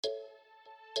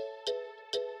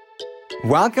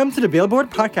Welcome to the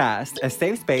Billboard Podcast, a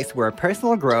safe space where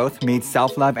personal growth meets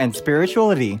self-love and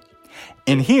spirituality.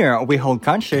 In here, we hold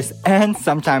conscious and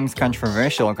sometimes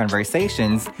controversial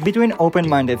conversations between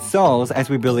open-minded souls as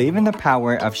we believe in the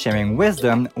power of sharing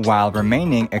wisdom while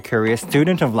remaining a curious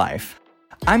student of life.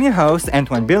 I'm your host,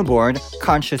 Antoine Billboard,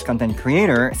 conscious content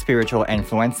creator, spiritual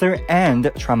influencer,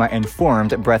 and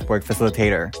trauma-informed breathwork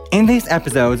facilitator. In these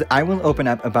episodes, I will open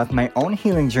up about my own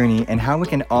healing journey and how we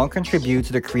can all contribute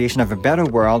to the creation of a better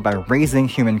world by raising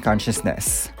human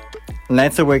consciousness.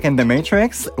 Let's awaken the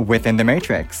matrix within the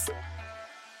matrix.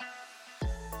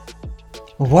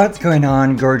 What's going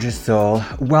on, gorgeous soul?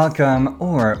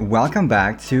 Welcome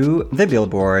back to the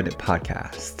Billboard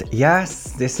Podcast.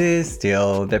 Yes, this is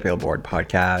still the Billboard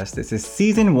Podcast. This is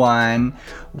season 1.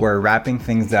 We're wrapping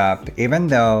things up, even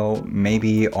though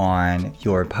maybe on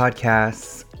your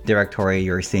podcast directory,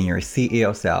 you're seeing your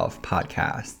CEO Self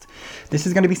podcast. This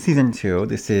is going to be season 2.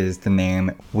 This is the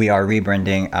name. We are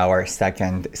rebranding our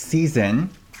second season.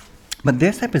 But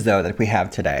this episode that we have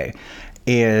today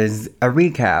is a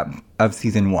recap of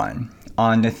season 1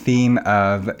 on the theme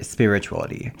of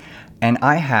spirituality. And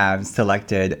I have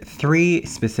selected 3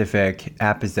 specific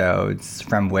episodes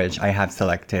from which I have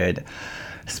selected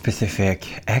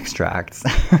specific extracts,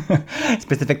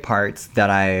 specific parts that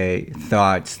I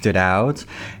thought stood out.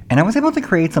 And I was able to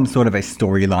create some sort of a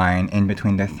storyline in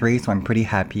between the 3, so I'm pretty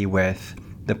happy with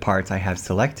the parts I have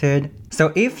selected.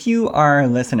 So if you are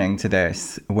listening to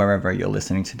this, wherever you're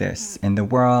listening to this in the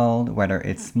world, whether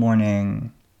it's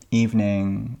morning,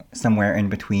 evening, somewhere in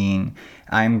between,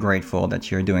 I'm grateful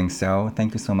that you're doing so.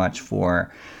 Thank you so much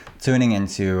for tuning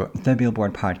into the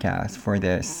Billboard Podcast for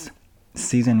this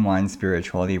season 1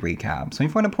 spirituality recap. So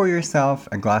if you want to pour yourself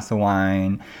a glass of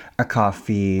wine, a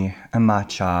coffee, a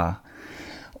matcha,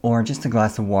 or just a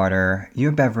glass of water,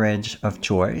 your beverage of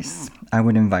choice, I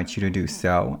would invite you to do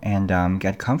so and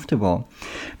get comfortable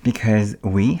because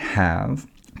we have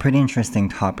pretty interesting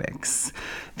topics.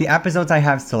 The episodes I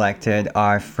have selected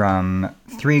are from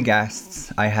 3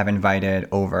 guests I have invited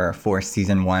over for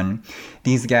season 1.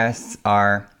 These guests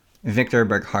are Viktor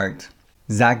Burkhart,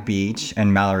 Zach Beach,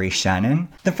 and Mallorie Shannon.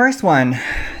 The first one,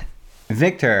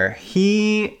 Viktor,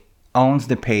 he owns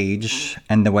the page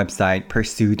and the website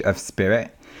Pursuit of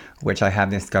Spirit, which I have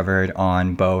discovered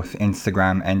on both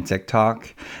Instagram and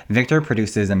TikTok. Viktor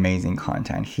produces amazing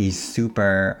content. He's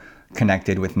super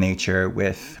connected with nature,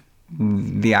 with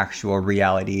the actual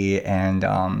reality, and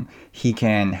he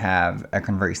can have a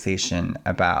conversation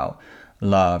about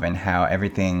love and how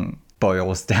everything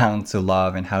boils down to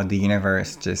love and how the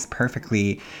universe just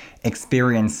perfectly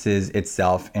experiences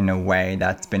itself in a way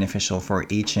that's beneficial for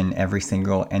each and every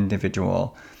single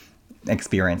individual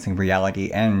experiencing reality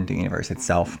and the universe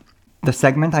itself. The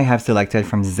segment I have selected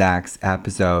from Zach's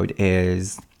episode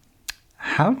is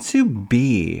how to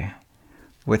be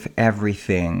with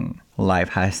everything life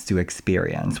has to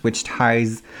experience, which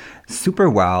ties super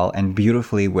well and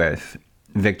beautifully with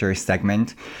Viktor's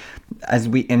segment. As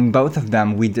in both of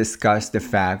them, we discussed the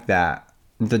fact that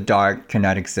the dark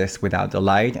cannot exist without the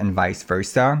light and vice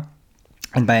versa.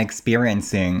 And by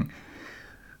experiencing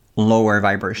lower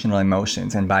vibrational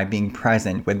emotions and by being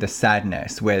present with the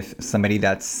sadness, with somebody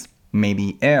that's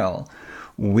maybe ill,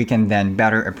 we can then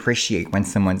better appreciate when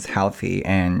someone's healthy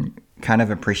and kind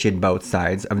of appreciate both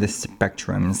sides of the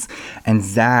spectrums. And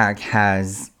Zach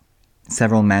has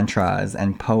several mantras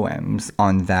and poems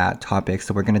on that topic,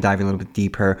 so we're going to dive a little bit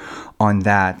deeper on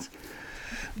that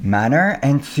manner.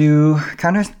 And to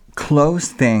kind of close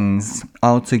things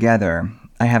all together,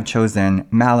 I have chosen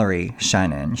Mallorie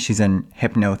Shannon. She's a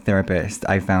hypnotherapist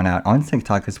I found out on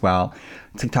TikTok as well.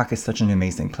 TikTok is such an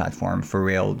amazing platform, for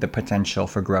real. The potential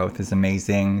for growth is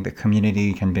amazing. The community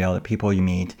you can build, the people you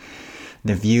meet,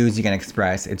 the views you can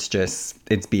express,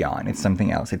 it's beyond. It's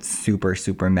something else. It's super,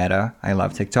 super meta. I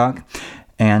love TikTok.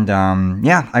 And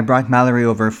I brought Mallorie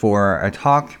over for a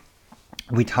talk.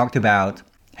 We talked about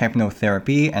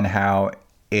hypnotherapy and how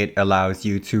it allows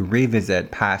you to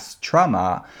revisit past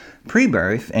trauma,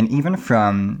 pre-birth, and even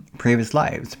from previous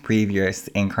lives, previous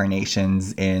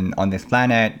incarnations on this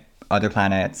planet, other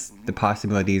planets. The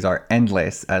possibilities are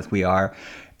endless as we are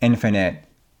infinite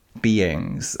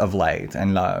beings of light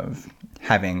and love,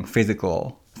 having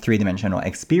physical, 3-dimensional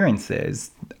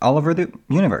experiences all over the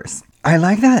universe. I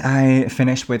like that I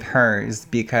finished with hers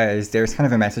because there's kind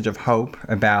of a message of hope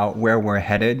about where we're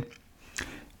headed.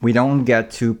 We don't get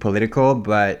too political,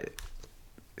 but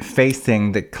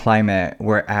facing the climate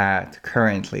we're at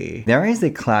currently, there is a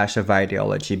clash of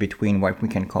ideology between what we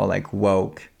can call like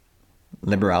woke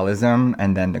liberalism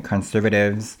and then the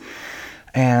conservatives.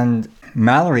 And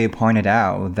Mallorie pointed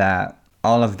out that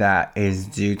all of that is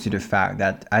due to the fact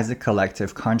that as a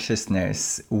collective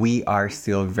consciousness, we are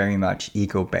still very much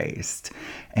ego-based.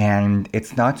 And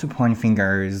it's not to point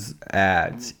fingers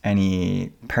at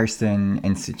any person,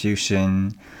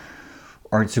 institution,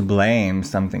 or to blame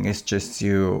something. It's just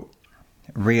to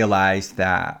realize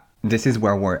that this is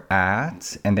where we're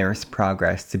at, and there is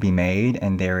progress to be made,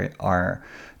 and there are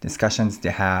discussions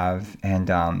to have, and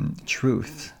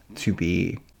truth to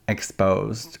be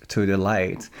exposed to the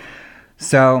light.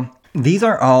 So these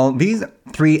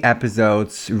 3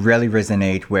 episodes really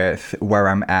resonate with where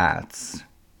I'm at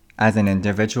as an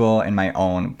individual in my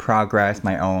own progress,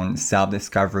 my own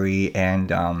self-discovery, and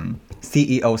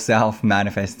CEO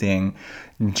self-manifesting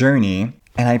journey.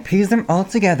 And I pieced them all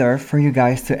together for you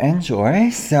guys to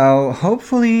enjoy. So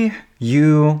hopefully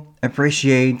you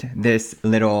appreciate this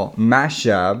little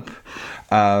mashup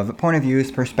of point of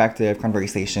views, perspective,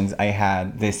 conversations I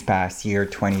had this past year,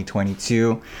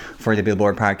 2022, for the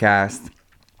Billboard podcast.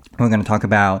 We're going to talk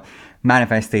about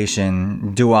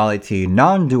manifestation, duality,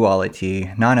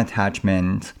 non-duality,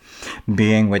 non-attachment,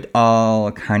 being with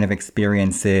all kind of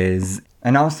experiences,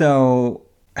 and also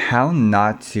how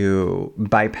not to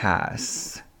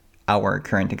bypass our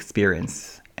current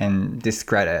experience and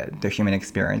discredit the human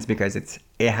experience, because it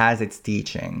has its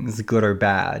teachings, good or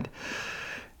bad,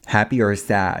 happy or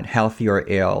sad, healthy or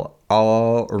ill.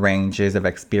 All ranges of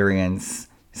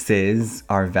experiences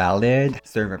are valid,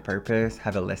 serve a purpose,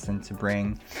 have a lesson to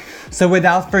bring. So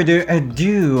without further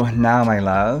ado, now my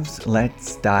loves,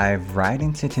 let's dive right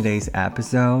into today's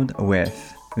episode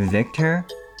with Viktor,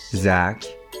 Zach,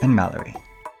 and Mallorie.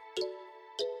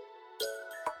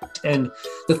 And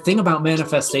the thing about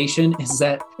manifestation is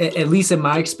that, at least in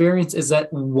my experience, is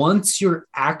that once you're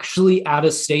actually at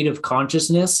a state of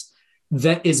consciousness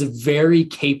that is very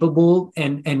capable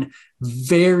and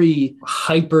very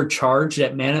hypercharged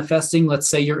at manifesting, let's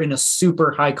say you're in a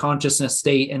super high consciousness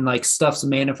state and like stuff's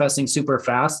manifesting super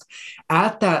fast,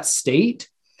 at that state,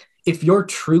 if you're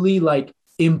truly like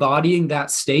embodying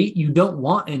that state, you don't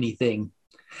want anything.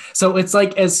 So it's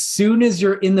like as soon as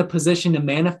you're in the position to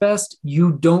manifest,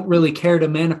 you don't really care to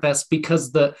manifest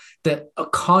because the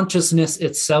consciousness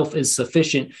itself is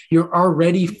sufficient. You're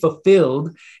already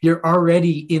fulfilled. You're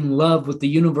already in love with the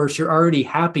universe. You're already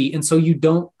happy. And so you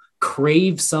don't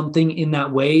crave something in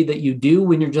that way that you do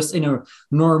when you're just in a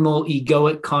normal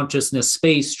egoic consciousness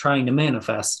space trying to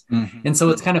manifest. Mm-hmm. And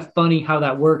so it's kind of funny how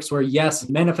that works, where yes,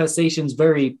 manifestation is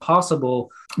very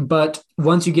possible, but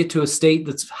once you get to a state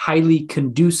that's highly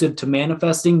conducive to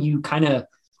manifesting, you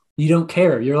don't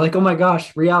care. You're like, oh my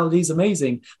gosh, reality is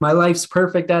amazing. My life's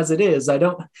perfect as it is. I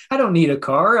don't need a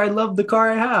car. I love the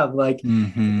car I have. Like,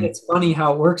 It's funny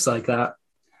how it works like that.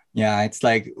 Yeah, it's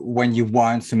like when you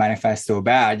want to manifest so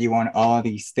bad, you want all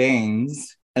these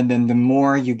things. And then the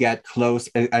more you get close,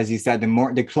 as you said,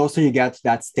 the closer you get to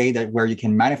that state where you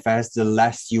can manifest, the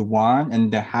less you want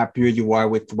and the happier you are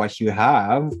with what you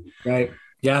have. Right.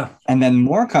 Yeah. And then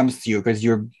more comes to you because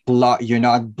you're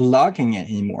not blocking it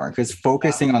anymore, because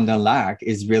focusing on the lack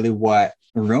is really what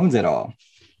ruins it all.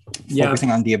 Yeah.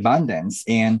 Focusing on the abundance.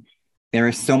 And there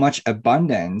is so much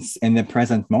abundance in the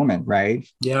present moment, right?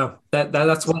 Yeah,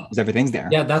 that's what everything's there.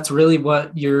 Yeah, that's really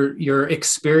what your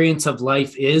experience of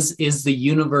life is the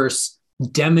universe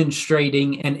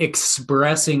demonstrating and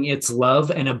expressing its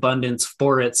love and abundance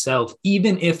for itself.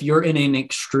 Even if you're in an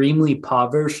extremely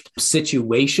impoverished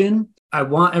situation, I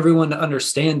want everyone to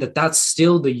understand that that's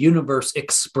still the universe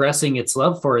expressing its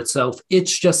love for itself.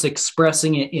 It's just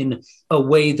expressing it in a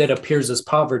way that appears as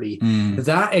poverty.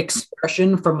 That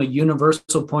expression from a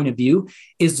universal point of view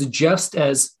is just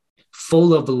as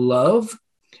full of love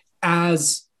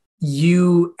as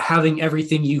you having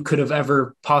everything you could have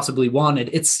ever possibly wanted.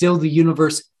 It's still the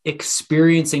universe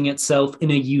experiencing itself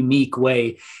in a unique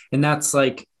way. And that's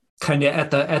like kind of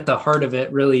at the heart of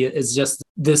it really is just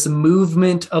this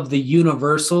movement of the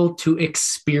universal to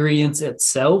experience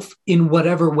itself in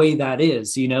whatever way that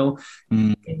is. In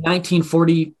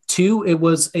 1942, it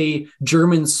was a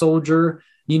German soldier,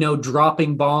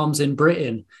 dropping bombs in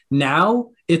Britain. Now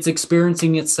it's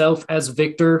experiencing itself as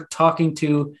Viktor talking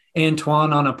to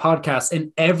Antoine on a podcast,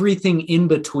 and everything in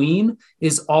between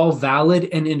is all valid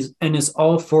and is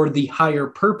all for the higher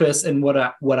purpose. And what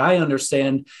I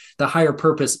understand, the higher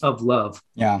purpose of love.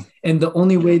 Yeah. And the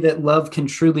only way that love can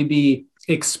truly be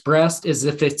expressed is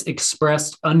if it's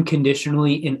expressed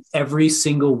unconditionally in every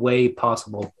single way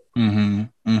possible. Mm-hmm.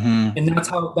 Mm-hmm. And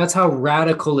that's how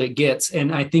radical it gets.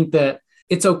 And I think that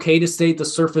it's okay to stay at the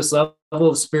surface level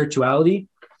of spirituality,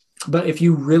 but if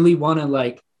you really want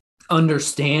to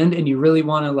understand and you really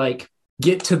want to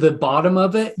get to the bottom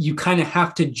of it, you kind of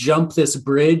have to jump this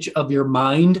bridge of your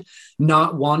mind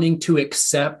not wanting to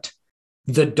accept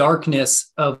the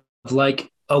darkness of like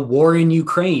a war in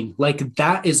Ukraine. Like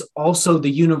that is also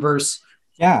the universe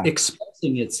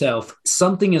expressing itself.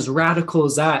 Something as radical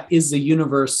as that is the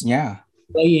universe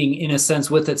playing in a sense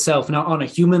with itself. Now, on a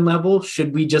human level,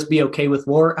 should we just be okay with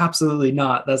war? Absolutely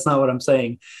not. That's not what I'm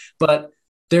saying. But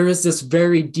there is this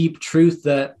very deep truth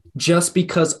that just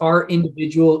because our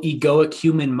individual egoic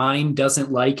human mind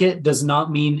doesn't like it does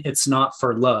not mean it's not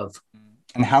for love.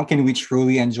 And how can we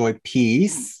truly enjoy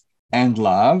peace and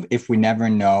love if we never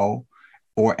know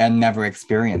and never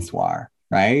experience war?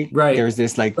 Right? There's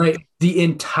this like the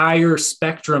entire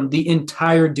spectrum, the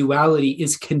entire duality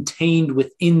is contained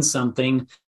within something.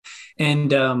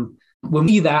 And when we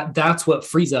see that, that's what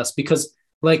frees us, because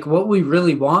like what we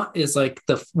really want is like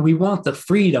we want the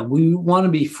freedom. We want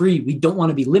to be free. We don't want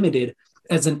to be limited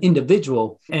as an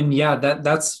individual. And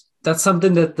that's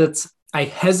something that's I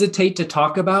hesitate to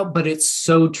talk about, but it's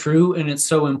so true and it's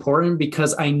so important,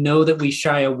 because I know that we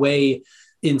shy away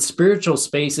in spiritual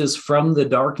spaces from the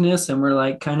darkness, and we're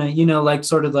like kind of, like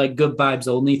sort of like good vibes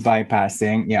only,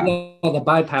 bypassing the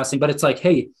bypassing. But it's like,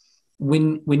 hey,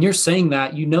 when you're saying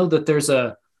that, that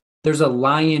there's a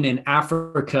lion in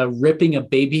Africa ripping a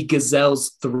baby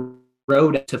gazelle's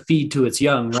throat to feed to its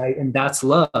young, right? And that's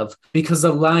love, because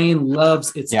the lion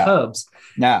loves its cubs.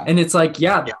 And it's like,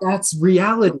 that's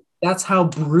reality. That's how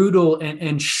brutal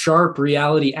and sharp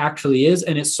reality actually is.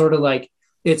 And it's sort of like,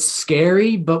 it's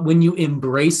scary, but when you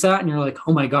embrace that and you're like,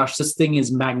 oh my gosh, this thing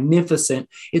is magnificent.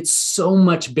 It's so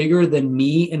much bigger than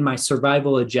me and my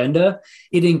survival agenda.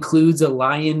 It includes a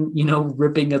lion,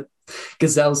 ripping a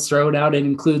gazelle's throat out. It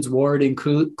includes war. It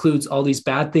includes all these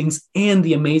bad things and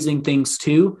the amazing things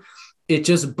too. It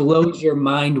just blows your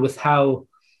mind with how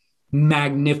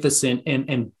magnificent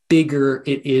and bigger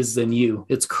it is than you.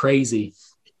 It's crazy.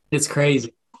 It's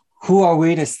crazy. Who are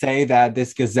we to say that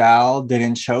this gazelle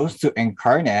didn't choose to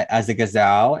incarnate as a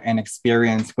gazelle and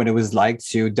experience what it was like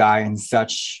to die in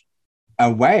such a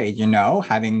way,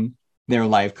 having their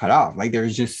life cut off? Like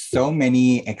there's just so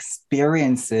many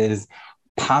experiences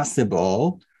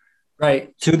possible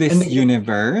to this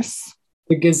universe.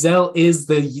 The gazelle is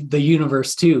the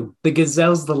universe too. The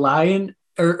gazelle's the lion,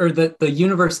 or the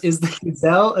universe is the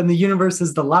gazelle, and the universe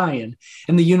is the lion,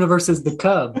 and the universe is the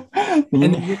cub, and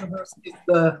the universe is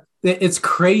it's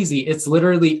crazy. It's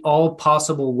literally all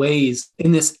possible ways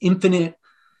in this infinite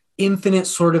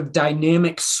sort of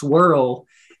dynamic swirl.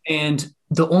 And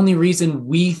the only reason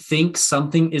we think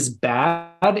something is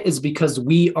bad is because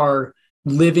we are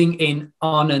living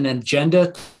on an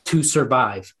agenda to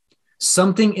survive.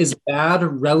 Something is bad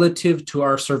relative to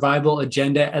our survival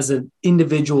agenda as an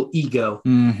individual ego.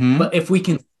 Mm-hmm. But if we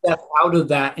can step out of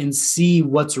that and see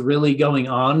what's really going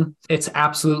on, it's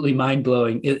absolutely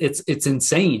mind-blowing. It's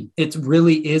insane. It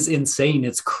really is insane.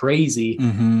 It's crazy.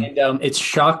 Mm-hmm. And it's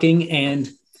shocking, and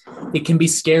it can be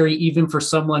scary even for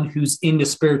someone who's into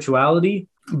spirituality,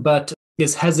 but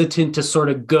is hesitant to sort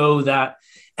of go that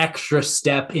extra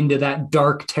step into that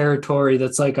dark territory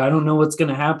that's like, I don't know what's going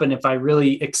to happen if I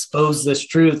really expose this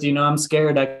truth. I'm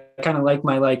scared. I kind of like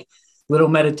my little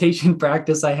meditation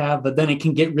practice I have, but then it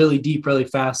can get really deep really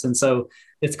fast. And so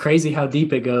it's crazy how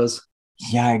deep it goes.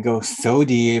 Yeah, it goes so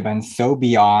deep and so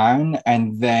beyond.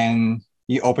 And then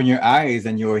you open your eyes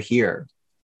and you're here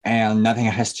and nothing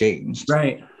has changed.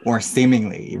 Right. Or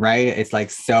seemingly, right? It's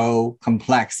like so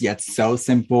complex, yet so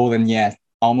simple, and yet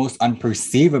almost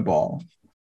unperceivable.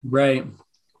 Right.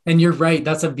 And you're right.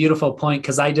 That's a beautiful point,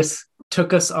 because I just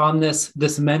took us on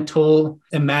this mental,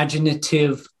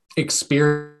 imaginative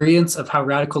experience of how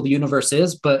radical the universe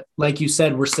is. But like you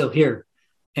said, we're still here.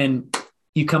 And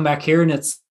you come back here and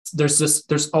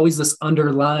there's always this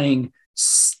underlying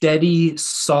steady,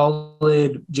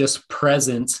 solid, just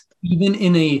presence. Even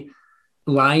in a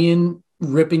lion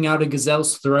ripping out a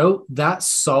gazelle's throat, that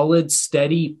solid,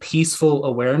 steady, peaceful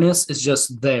awareness is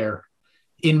just there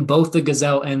in both the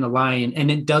gazelle and the lion,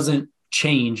 and it doesn't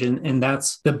change. And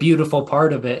that's the beautiful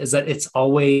part of it, is that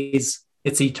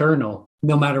it's eternal,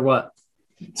 no matter what.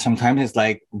 Sometimes it's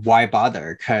like, why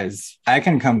bother? Because I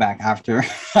can come back after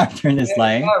this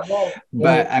life,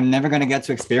 but I'm never going to get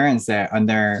to experience it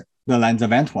under the lens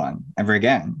of Antoine ever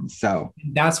again. So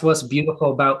that's what's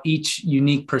beautiful about each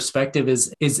unique perspective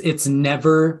is it's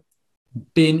never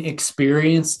been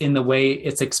experienced in the way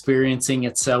it's experiencing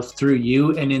itself through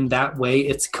you. And in that way,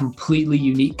 it's completely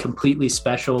unique, completely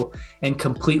special, and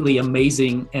completely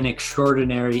amazing and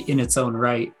extraordinary in its own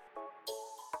right.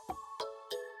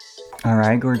 All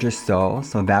right, gorgeous soul.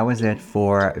 So that was it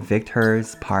for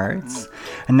Viktor's parts.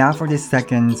 And now for this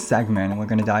second segment, we're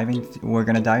gonna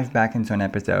dive back into an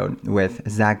episode with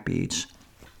Zach Beach.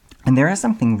 And there is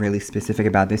something really specific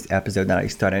about this episode that I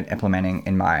started implementing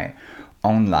in my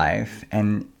own life,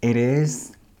 and it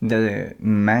is the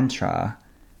mantra,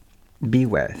 be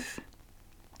with.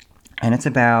 And it's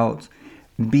about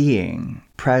being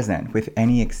present with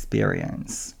any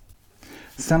experience.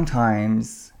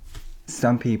 Sometimes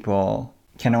some people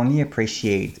can only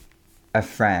appreciate a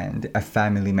friend, a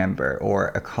family member,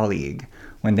 or a colleague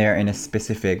when they're in a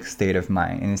specific state of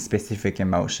mind, in specific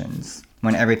emotions,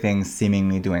 when everything's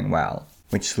seemingly doing well,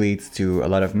 which leads to a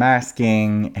lot of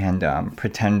masking and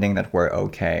pretending that we're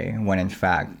okay when in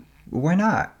fact we're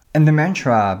not. And the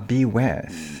mantra, be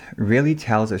with, really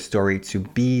tells a story to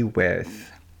be with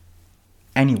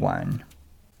anyone,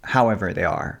 however they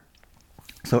are.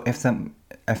 So if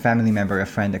a family member, a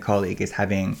friend, a colleague is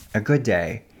having a good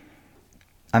day,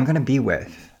 I'm going to be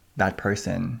with that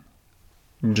person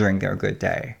during their good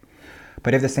day.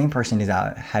 But if the same person is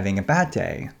out having a bad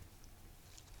day,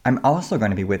 I'm also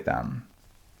going to be with them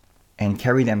and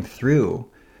carry them through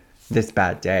this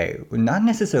bad day. Not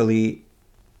necessarily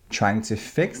trying to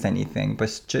fix anything,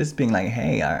 but just being like,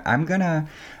 hey, I'm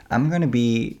gonna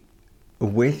be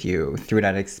with you through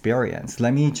that experience.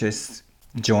 Let me just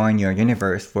join your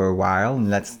universe for a while, and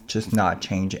let's just not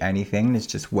change anything. Let's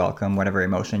just welcome whatever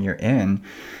emotion you're in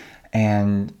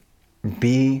and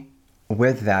be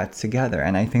with that together.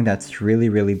 And I think that's really,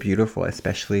 really beautiful,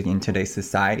 especially in today's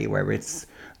society where it's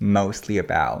mostly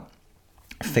about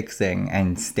fixing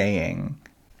and staying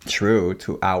true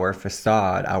to our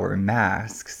facade, our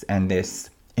masks, and this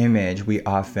image we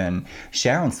often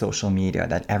share on social media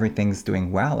that everything's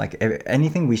doing well. Like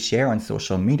anything we share on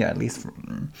social media, at least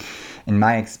in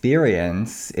my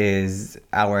experience, is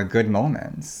our good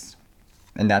moments.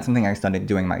 And that's something I started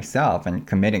doing myself and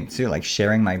committing to, like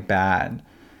sharing my bad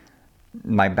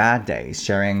days,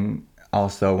 sharing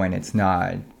also when it's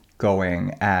not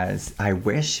going as I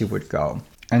wish it would go.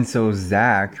 And so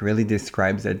Zach really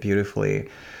describes it beautifully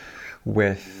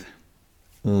with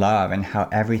love and how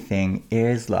everything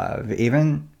is love.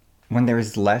 Even when there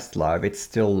is less love, it's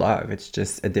still love. It's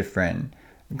just a different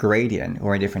gradient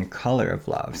or a different color of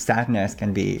love. Sadness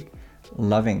can be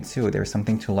loving too. There's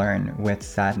something to learn with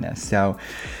sadness. So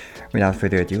without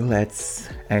further ado, let's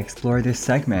explore this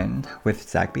segment with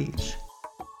Zach Beach.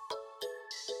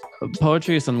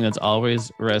 Poetry is something that's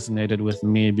always resonated with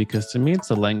me because to me it's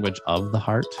the language of the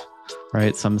heart,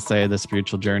 right? Some say the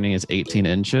spiritual journey is 18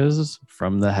 inches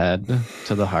from the head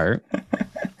to the heart.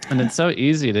 And it's so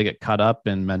easy to get caught up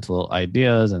in mental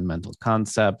ideas and mental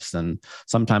concepts. And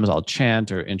sometimes I'll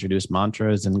chant or introduce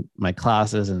mantras in my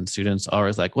classes, and students are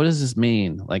always like, what does this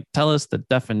mean? Like, tell us the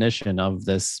definition of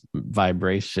this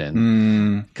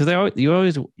vibration. Because you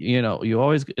always goes you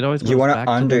want back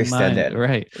to understand to the mind, it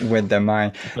right? With the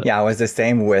mind. Yeah, I was the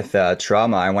same with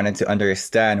trauma. I wanted to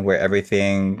understand where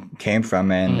everything came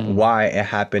from and why it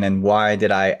happened and why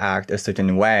did I act a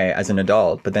certain way as an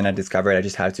adult. But then I discovered I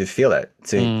just had to feel it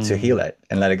to heal it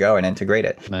and let it go and integrate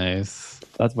it. Nice.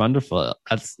 That's wonderful.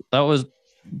 That was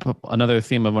another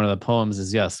theme of one of the poems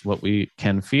is, yes, what we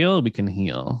can feel, we can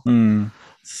heal.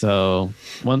 So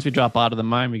once we drop out of the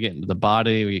mind, we get into the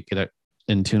body, we get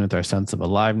in tune with our sense of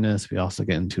aliveness. We also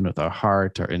get in tune with our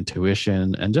heart, our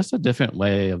intuition, and just a different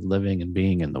way of living and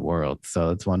being in the world.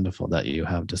 So it's wonderful that you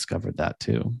have discovered that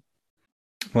too.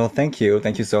 Well, thank you.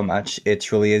 Thank you so much. It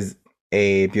truly is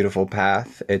a beautiful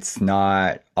path. It's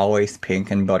not always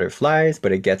pink and butterflies,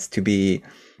 but it gets to be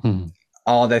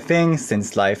all the things,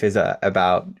 since life is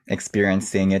about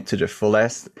experiencing it to the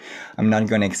fullest. I'm not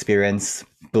going to experience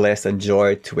bliss and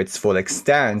joy to its full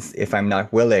extent if I'm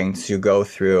not willing to go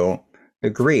through the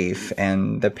grief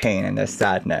and the pain and the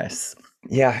sadness.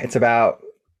 Yeah, it's about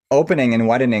opening and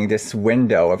widening this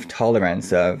window of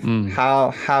tolerance of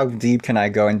how deep can I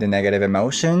go into negative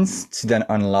emotions to then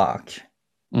unlock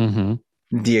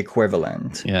the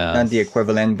equivalent. Yeah, not the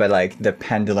equivalent, but like the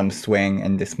pendulum swing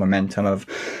and this momentum of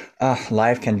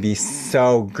life can be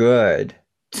so good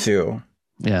too.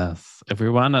 Yes, if we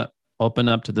want to open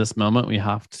up to this moment, we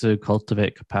have to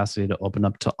cultivate capacity to open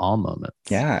up to all moments.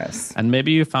 Yes. And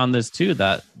maybe you found this too,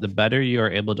 that the better you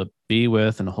are able to be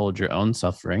with and hold your own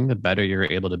suffering, the better you're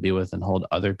able to be with and hold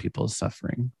other people's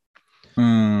suffering.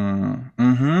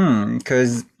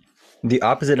 Because the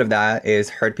opposite of that is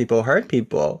hurt people.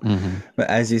 But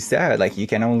as you said, like you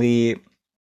can only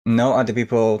know other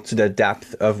people to the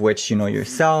depth of which you know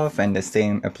yourself, and the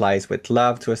same applies with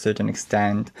love to a certain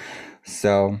extent.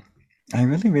 So I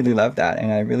really, really love that,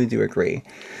 and I really do agree.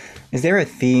 Is there a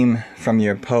theme from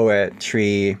your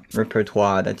poetry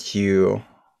repertoire that you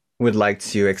would like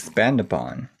to expand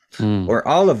upon? or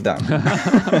all of them.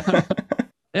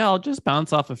 Yeah, I'll just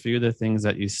bounce off a few of the things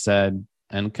that you said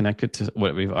and connect it to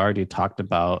what we've already talked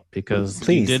about, because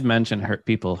Please. You did mention hurt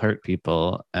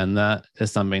people. And that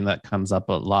is something that comes up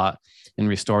a lot in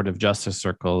restorative justice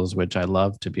circles, which I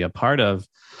love to be a part of,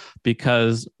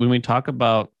 because when we talk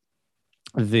about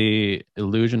the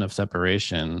illusion of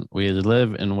separation, we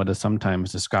live in what is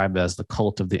sometimes described as the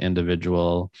cult of the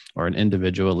individual, or an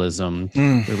individualism,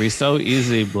 where we so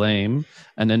easily blame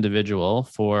an individual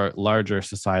for larger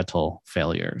societal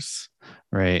failures,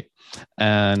 right?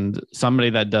 And somebody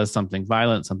that does something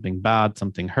violent, something bad,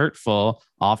 something hurtful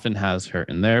often has hurt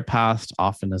in their past,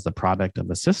 often as the product of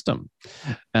a system.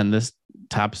 And this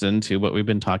taps into what we've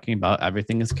been talking about.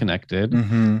 Everything is connected,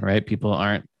 right? People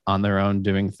aren't on their own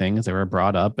doing things. They were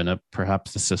brought up in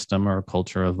perhaps a system or a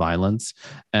culture of violence,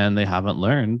 and they haven't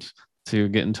learned to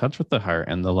get in touch with the heart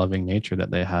and the loving nature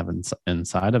that they have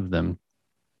inside of them.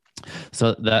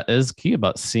 So that is key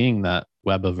about seeing that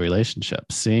web of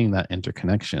relationships, seeing that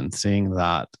interconnection, seeing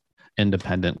that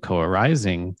independent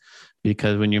co-arising.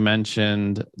 Because when you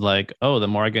mentioned like, oh, the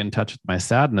more I get in touch with my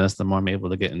sadness, the more I'm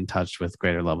able to get in touch with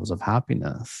greater levels of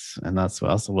happiness. And that's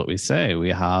also what we say.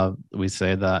 We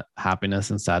say that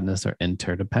happiness and sadness are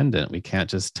interdependent. We can't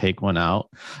just take one out.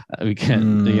 We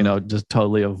can't, just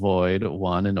totally avoid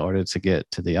one in order to get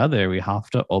to the other. We have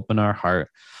to open our heart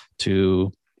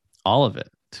to all of it,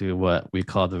 to what we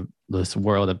call this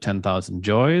world of 10,000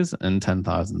 joys and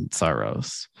 10,000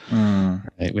 sorrows.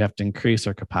 Right? We have to increase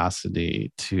our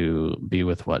capacity to be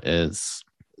with what is.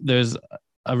 There's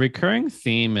a recurring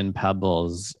theme in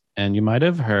Pebbles, and you might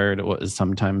have heard what is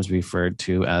sometimes referred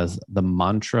to as the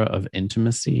mantra of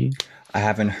intimacy. I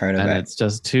haven't heard of it. And it's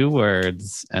just 2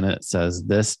 words, and it says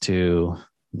this too,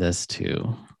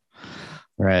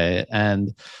 right?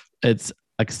 And it's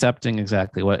accepting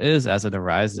exactly what is as it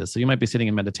arises. So you might be sitting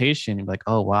in meditation, you're like,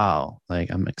 oh, wow, like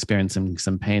I'm experiencing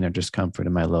some pain or discomfort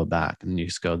in my low back. And you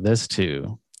just go, this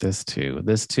too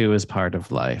is part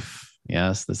of life.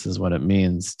 Yes, this is what it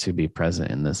means to be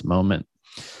present in this moment.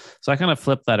 So I kind of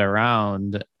flip that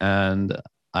around and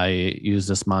I use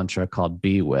this mantra called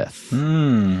be with.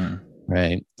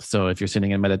 Right. So if you're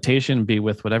sitting in meditation, be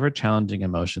with whatever challenging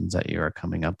emotions that you are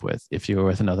coming up with. If you're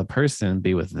with another person,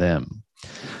 be with them.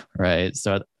 Right.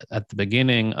 So at the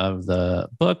beginning of the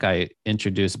book, I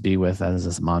introduced be with as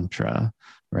this mantra.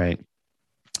 Right.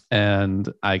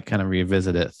 And I kind of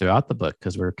revisit it throughout the book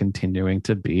because we're continuing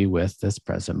to be with this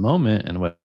present moment and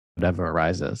whatever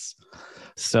arises.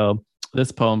 So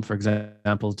this poem, for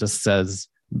example, just says,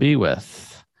 be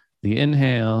with the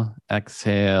inhale,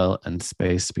 exhale, and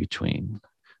space between.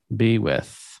 Be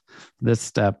with this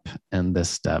step and this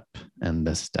step and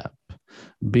this step.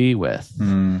 Be with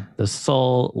the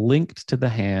soul linked to the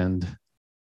hand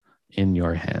in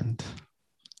your hand.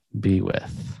 Be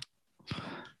with.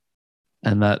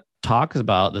 And that talks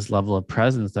about this level of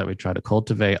presence that we try to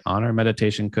cultivate on our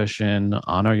meditation cushion,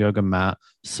 on our yoga mat,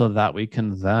 so that we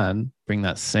can then bring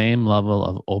that same level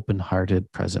of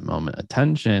open-hearted present moment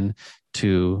attention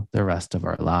to the rest of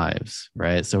our lives,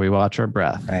 right? So we watch our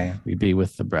breath, right. We be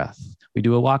with the breath. We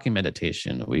do a walking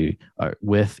meditation. We are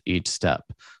with each step.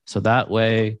 So that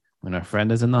way, when our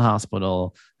friend is in the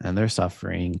hospital and they're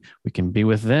suffering, we can be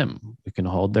with them. We can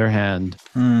hold their hand,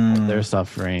 hold their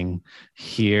suffering,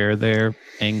 hear their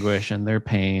anguish and their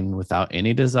pain without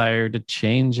any desire to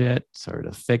change it or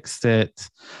to fix it,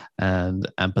 and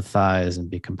empathize and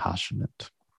be compassionate.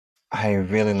 I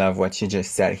really love what you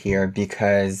just said here,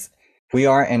 because we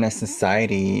are in a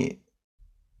society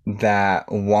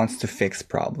that wants to fix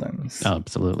problems. Oh,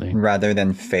 absolutely. Rather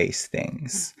than face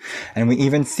things. And we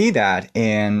even see that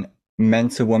in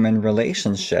men-to-woman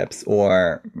relationships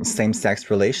or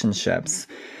same-sex relationships.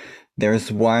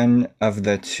 There's one of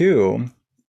the two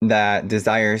that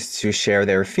desires to share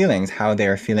their feelings, how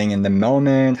they're feeling in the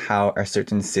moment, how a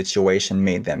certain situation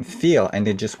made them feel, and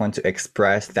they just want to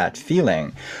express that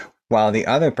feeling, while the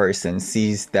other person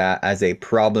sees that as a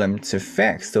problem to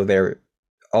fix. So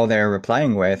all they're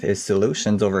replying with is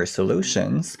solutions over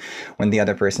solutions when the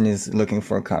other person is looking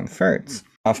for comfort.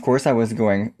 Of course, I was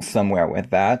going somewhere with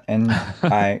that and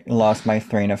I lost my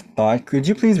train of thought. Could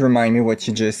you please remind me what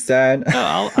you just said?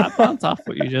 No, I'll bounce off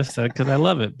what you just said because I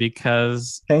love it.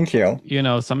 Because, thank you.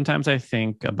 Sometimes I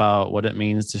think about what it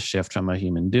means to shift from a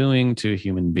human doing to a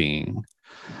human being.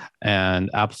 And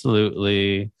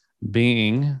absolutely,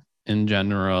 being in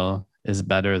general is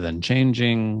better than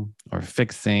changing or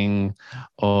fixing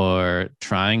or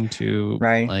trying to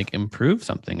improve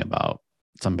something about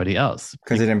somebody else.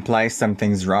 Because it implies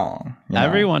something's wrong.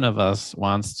 Every one of us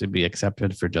wants to be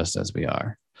accepted for just as we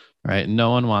are, right?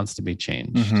 No one wants to be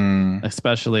changed,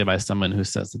 especially by someone who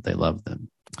says that they love them.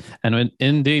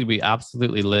 Indeed, we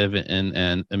absolutely live in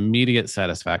an immediate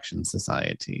satisfaction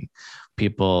society.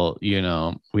 People,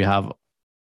 we have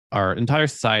our entire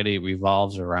society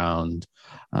revolves around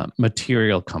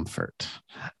material comfort.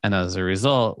 And as a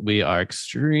result, we are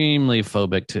extremely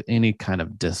phobic to any kind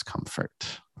of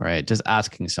discomfort, right? Just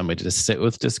asking somebody to sit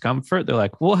with discomfort, they're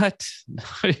like, what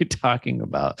are you talking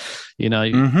about?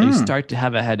 You start to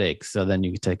have a headache, so then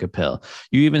you take a pill.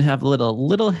 You even have a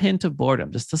little hint of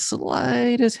boredom, just the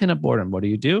slightest hint of boredom. What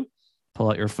do? Pull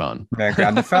out your phone.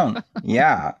 Grab the phone.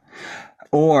 Yeah.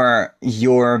 Or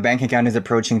your bank account is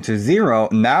approaching to zero.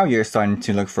 Now you're starting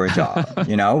to look for a job.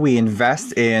 We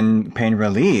invest in pain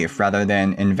relief rather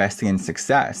than investing in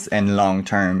success and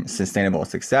long-term sustainable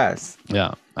success.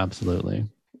 Yeah, absolutely.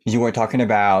 You were talking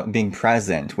about being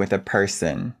present with a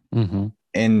person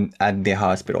at the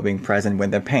hospital, being present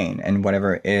with the pain and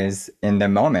whatever is in the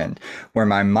moment. Where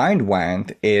my mind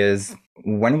went is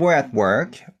when we're at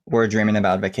work, we're dreaming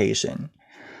about vacation.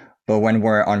 But when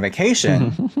we're on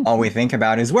vacation, all we think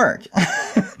about is work.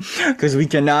 Because we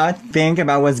cannot think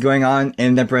about what's going on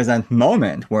in the present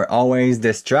moment. We're always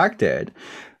distracted.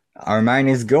 Our mind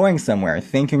is going somewhere,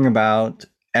 thinking about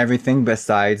everything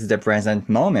besides the present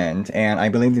moment. And I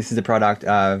believe this is a product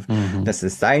of the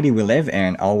society we live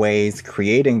in, always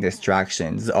creating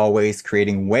distractions, always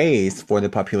creating ways for the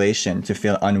population to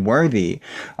feel unworthy,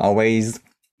 always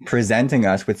presenting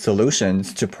us with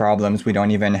solutions to problems we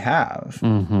don't even have.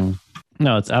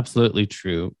 No, it's absolutely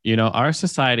true. Our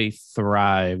society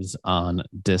thrives on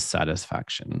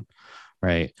dissatisfaction,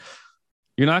 right?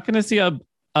 You're not going to see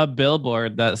a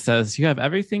billboard that says you have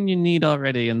everything you need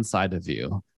already inside of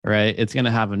you, right? It's going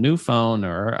to have a new phone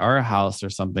or a house or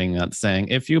something that's saying,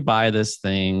 if you buy this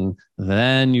thing,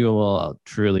 then you will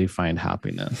truly find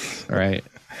happiness, right?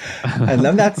 I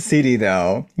love that city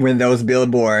though, with those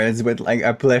billboards with like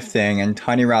uplifting and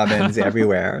Tony Robbins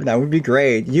everywhere. That would be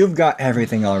great. You've got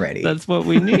everything already. That's what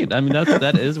we need. I mean,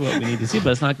 that is what we need to see,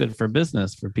 but it's not good for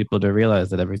business for people to realize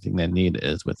that everything they need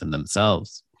is within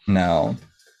themselves. No.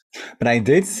 But I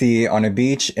did see on a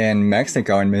beach in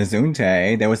Mexico, in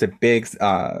Mazunte, there was a big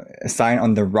sign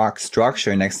on the rock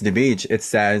structure next to the beach. It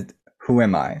said, "Who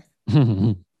am I?"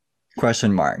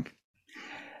 Question mark.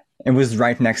 It was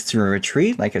right next to a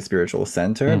retreat, like a spiritual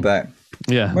center, but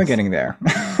we're getting there.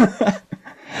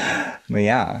 But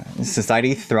yeah,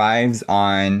 society thrives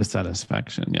on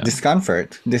dissatisfaction,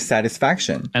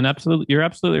 dissatisfaction. And you're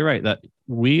absolutely right that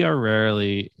we are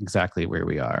rarely exactly where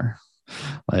we are.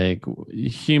 Like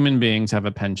human beings have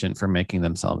a penchant for making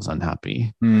themselves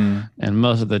unhappy. And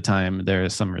most of the time there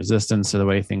is some resistance to the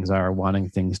way things are, wanting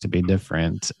things to be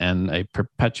different, and a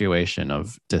perpetuation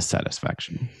of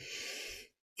dissatisfaction.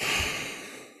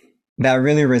 That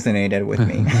really resonated with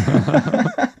me.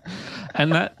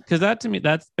 And that to me,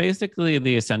 that's basically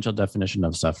the essential definition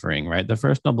of suffering, right? The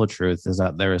first noble truth is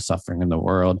that there is suffering in the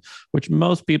world, which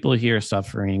most people hear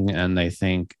suffering and they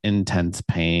think intense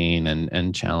pain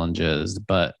and challenges.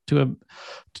 But to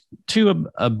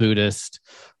a Buddhist,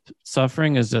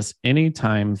 suffering is just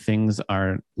anytime things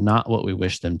are not what we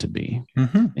wish them to be.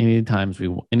 Anytime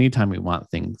we want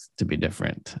things to be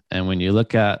different. And when you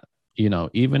look at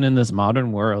even in this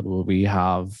modern world where we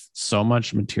have so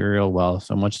much material wealth,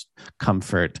 so much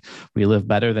comfort, we live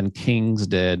better than kings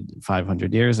did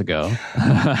 500 years ago.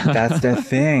 That's the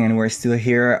thing. And we're still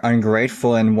here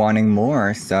ungrateful and wanting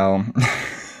more. So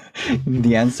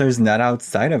the answer is not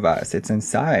outside of us. It's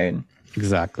inside.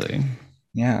 Exactly.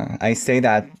 Yeah. I say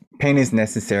that pain is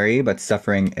necessary, but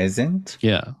suffering isn't.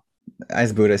 Yeah.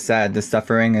 As Buddha said, the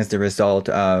suffering is the result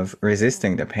of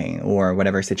resisting the pain or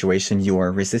whatever situation you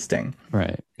are resisting.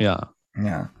 Right. Yeah.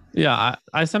 Yeah. Yeah.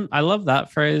 I love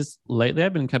that phrase. Lately,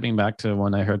 I've been coming back to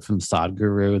one I heard from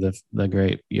Sadhguru, the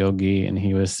great yogi, and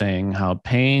he was saying how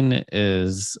pain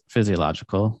is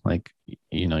physiological. Like,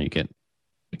 you get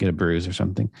a bruise or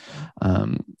something.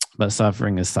 But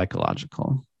suffering is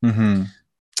psychological.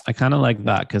 I kind of like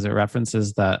that because it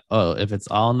references that, if it's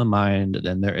all in the mind,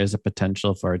 then there is a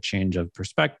potential for a change of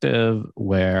perspective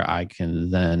where I can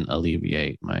then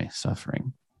alleviate my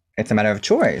suffering. It's a matter of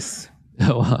choice.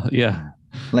 Well, yeah.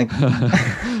 Like,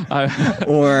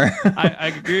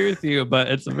 I agree with you, but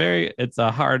it's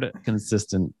a hard,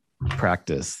 consistent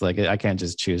practice. Like I can't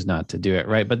just choose not to do it.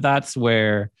 Right. But that's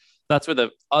where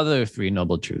the other three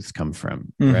noble truths come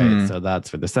from, right? So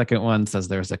that's where the second one says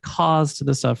there's a cause to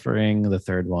the suffering. The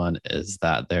third one is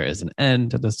that there is an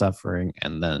end to the suffering.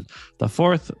 And then the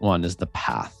fourth one is the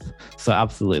path. So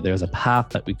absolutely, there's a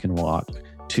path that we can walk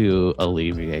to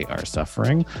alleviate our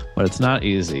suffering, but it's not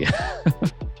easy.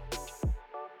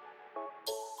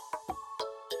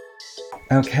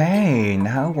 Okay,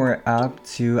 now we're up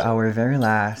to our very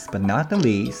last but not the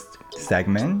least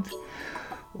segment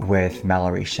with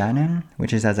Mallorie Shannon,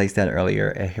 which is, as I said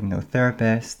earlier, a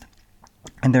hypnotherapist.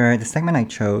 And the segment I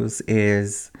chose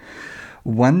is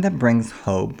one that brings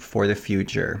hope for the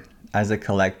future as a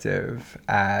collective,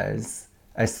 as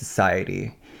a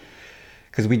society.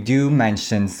 Because we do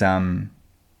mention some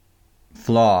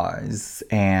flaws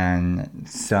and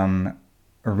some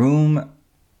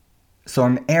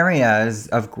areas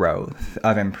of growth,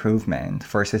 of improvement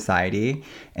for society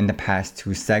in the past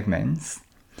two segments.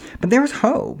 But there's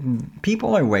hope.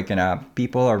 People are waking up.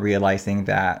 People are realizing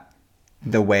that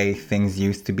the way things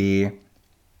used to be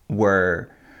were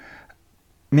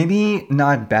maybe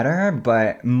not better,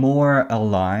 but more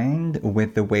aligned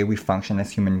with the way we function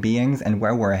as human beings, and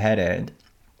where we're headed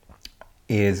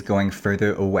is going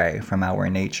further away from our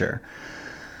nature.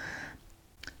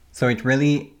 So it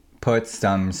really puts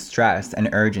some stress and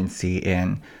urgency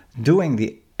in doing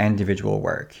the individual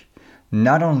work.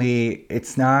 Not only,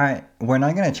 we're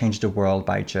not going to change the world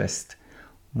by just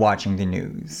watching the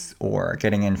news or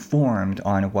getting informed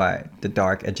on what the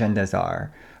dark agendas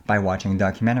are by watching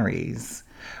documentaries.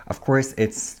 Of course,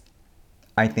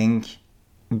 I think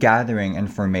gathering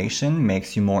information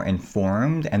makes you more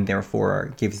informed and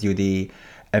therefore gives you the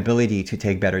ability to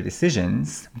take better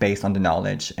decisions based on the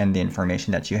knowledge and the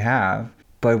information that you have.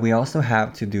 But we also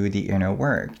have to do the inner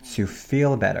work to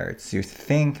feel better, to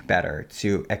think better,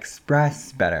 to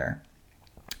express better.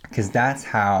 Because that's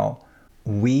how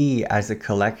we as a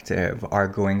collective are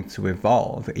going to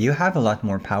evolve. You have a lot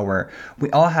more power.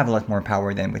 We all have a lot more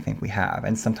power than we think we have.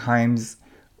 And sometimes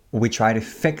we try to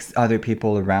fix other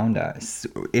people around us.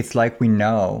 It's like we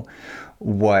know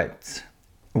what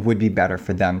would be better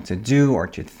for them to do or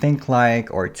to think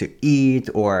like or to eat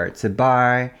or to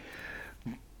buy.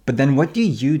 But then what do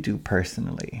you do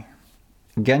personally?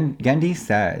 Gandhi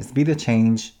says, be the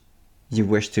change you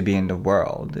wish to be in the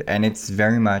world. And it's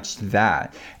very much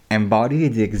that. Embody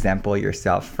the example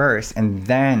yourself first and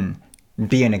then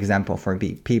be an example for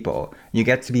people. You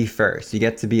get to be first. You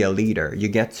get to be a leader. You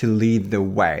get to lead the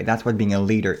way. That's what being a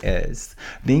leader is.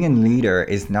 Being a leader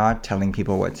is not telling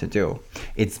people what to do.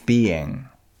 It's being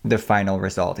the final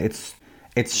result. It's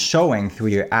showing through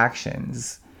your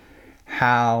actions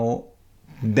how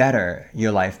better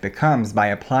your life becomes by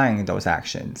applying those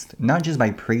actions, not just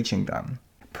by preaching them.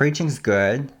 Preaching's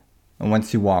good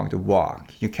once you walk the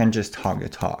walk. You can't just talk the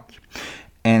talk.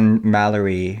 And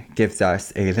Mallorie gives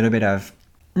us a little bit of,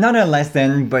 not a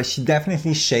lesson, but she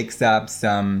definitely shakes up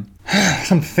some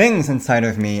things inside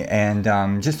of me.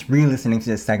 And just re-listening to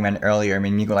this segment earlier, I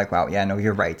mean, you go like, wow, yeah, no,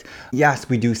 you're right. Yes,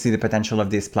 we do see the potential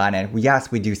of this planet. Yes,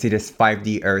 we do see this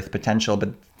 5D Earth potential, but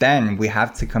then we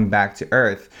have to come back to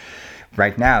Earth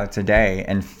right now, today,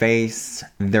 and face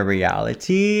the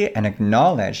reality and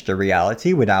acknowledge the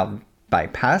reality without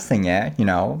bypassing it,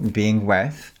 being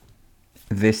with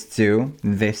this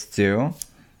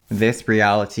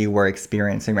reality we're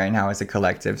experiencing right now as a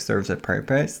collective serves a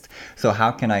purpose. So how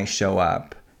can I show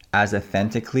up as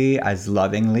authentically, as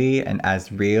lovingly, and as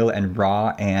real and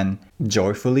raw and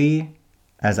joyfully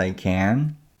as I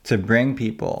can to bring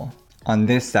people on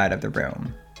this side of the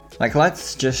room? Like,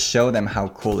 let's just show them how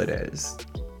cool it is.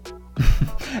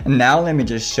 And now let me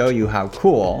just show you how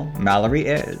cool Mallorie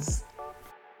is.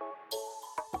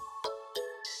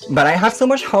 But I have so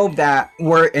much hope that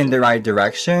we're in the right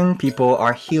direction. People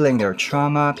are healing their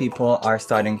trauma. People are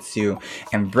starting to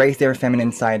embrace their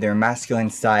feminine side, their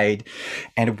masculine side.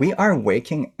 And we are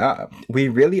waking up. We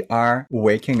really are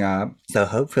waking up. So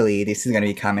hopefully this is going to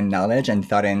be common knowledge and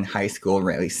taught in high school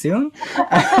really soon.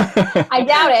 I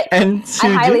doubt it. I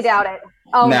highly doubt it.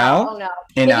 Oh no.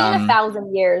 Maybe in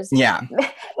 1,000 years. Yeah.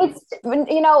 It's,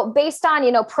 based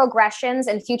on, progressions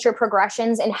and future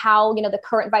progressions and how, the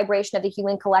current vibration of the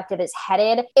human collective is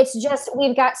headed. It's just,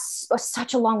 we've got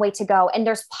such a long way to go. And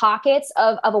there's pockets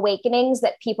of awakenings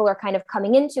that people are kind of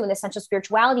coming into in essential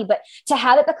spirituality, but to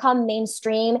have it become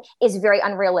mainstream is very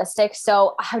unrealistic.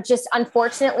 So just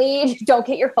unfortunately, don't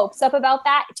get your hopes up about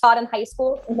that. Taught in high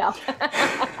school. No.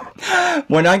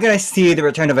 We're not going to see the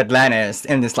return of Atlantis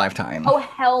in this lifetime. Oh,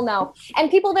 hell no. And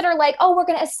people that are like, oh, we're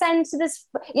going to ascend to this,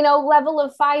 level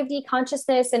of 5D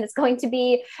consciousness. And it's going to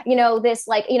be, this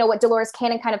what Dolores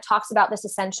Cannon kind of talks about, this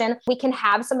ascension. We can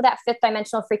have some of that fifth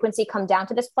dimensional frequency come down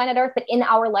to this planet Earth. But in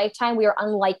our lifetime, we are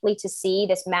unlikely to see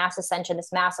this mass ascension,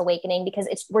 this mass awakening, because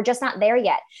we're just not there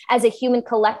yet. As a human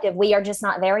collective, we are just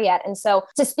not there yet. And so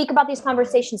to speak about these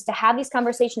conversations, to have these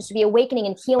conversations, to be awakening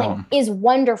and healing is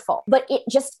wonderful. But it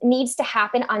just needs needs to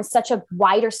happen on such a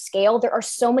wider scale. There are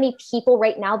so many people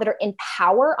right now that are in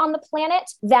power on the planet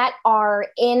that are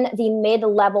in the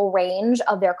mid-level range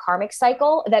of their karmic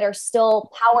cycle that are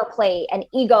still power play, and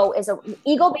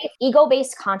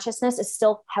ego-based consciousness is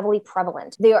still heavily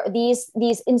prevalent.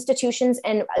 These institutions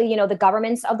and the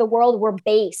governments of the world were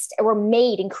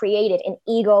made and created in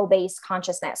ego-based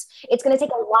consciousness. It's going to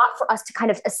take a lot for us to kind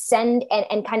of ascend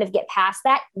and kind of get past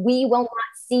that. We will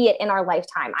not see it in our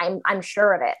lifetime. I'm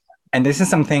sure of it. And this is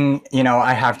something,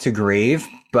 I have to grieve,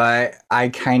 but I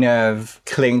kind of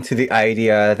cling to the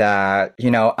idea that,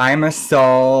 I'm a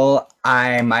soul.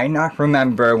 I might not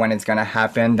remember when it's going to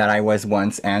happen that I was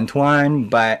once Antoine,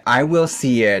 but I will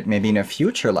see it maybe in a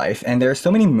future life. And there are so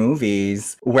many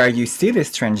movies where you see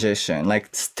this transition.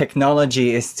 Like,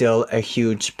 technology is still a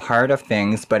huge part of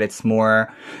things, but it's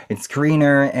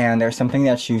greener. And there's something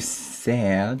that you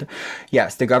said.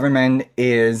 Yes, the government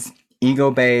is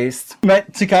ego-based.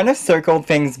 But to kind of circle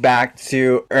things back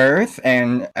to Earth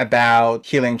and about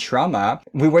healing trauma,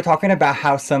 we were talking about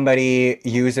how somebody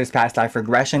uses past life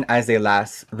regression as a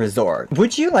last resort.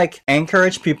 Would you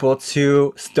encourage people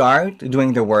to start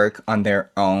doing the work on their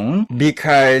own?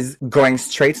 Because going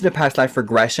straight to the past life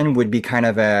regression would be kind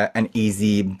of an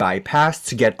easy bypass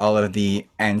to get all of the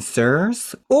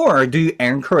answers. Or do you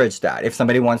encourage that if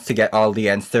somebody wants to get all the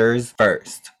answers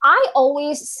first? I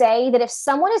always say that if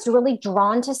someone is really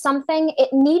drawn to something, it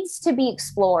needs to be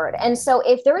explored. And so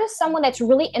if there is someone that's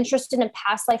really interested in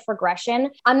past life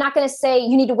regression, I'm not going to say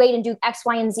you need to wait and do X,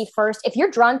 Y, and Z first. If you're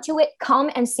drawn to it,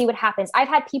 come and see what happens. I've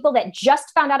had people that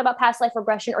just found out about past life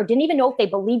regression or didn't even know if they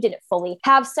believed in it fully,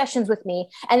 have sessions with me.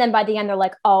 And then by the end, they're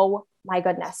like, oh my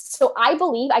goodness. So I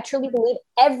truly believe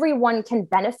everyone can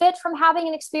benefit from having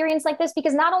an experience like this,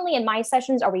 because not only in my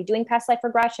sessions are we doing past life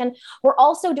regression, we're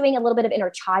also doing a little bit of inner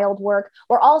child work.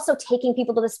 We're also taking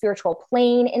people to the spiritual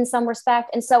plane in some respect.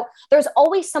 And so there's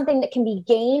always something that can be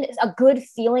gained, a good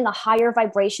feeling, a higher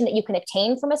vibration that you can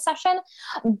attain from a session.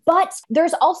 But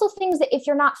there's also things that if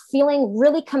you're not feeling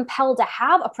really compelled to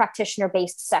have a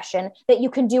practitioner-based session, that you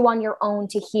can do on your own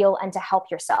to heal and to help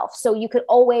yourself. So you could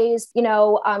always,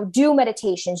 do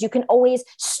meditations. You can always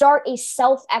start a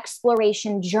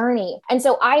self-exploration journey. And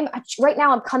so right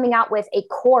now I'm coming out with a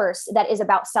course that is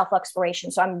about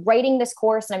self-exploration. So I'm writing this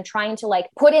course and I'm trying to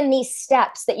put in these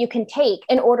steps that you can take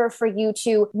in order for you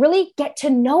to really get to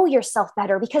know yourself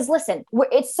better. Because listen,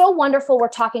 it's so wonderful. We're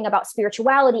talking about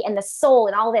spirituality and the soul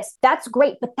and all this. That's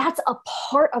great, but that's a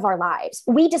part of our lives.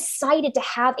 We decided to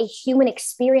have a human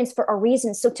experience for a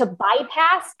reason. So to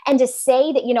bypass and to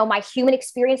say that, my human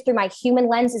experience through my human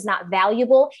lens is not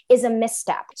valuable is a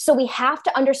misstep. So we have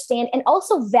to understand and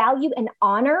also value and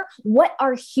honor what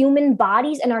our human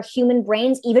bodies and our human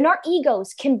brains, even our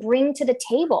egos, can bring to the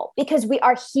table, because we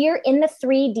are here in the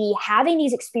 3D having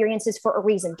these experiences for a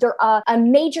reason. They're a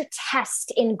major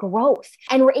test in growth,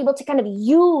 and we're able to kind of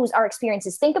use our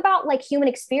experiences. Think about human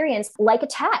experience like a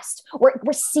test.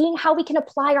 We're seeing how we can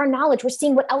apply our knowledge. We're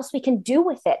seeing what else we can do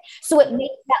with it. So it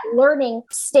makes that learning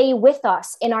stay with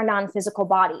us in our non-physical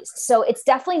bodies. So it's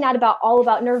definitely not all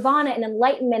about nirvana and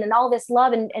enlightenment and all this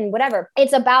love and whatever.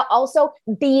 It's about also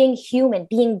being human,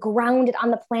 being grounded on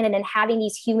the planet and having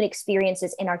these human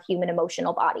experiences in our human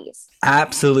emotional bodies.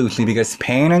 Absolutely, because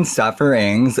pain and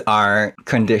sufferings are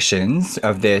conditions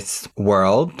of this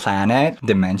world, planet,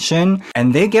 dimension,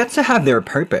 and they get to have their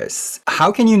purpose.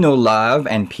 How can you know love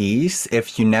and peace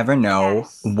if you never know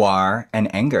war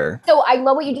and anger? So I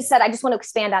love what you just said. I just want to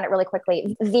expand on it really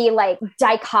quickly. The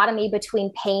dichotomy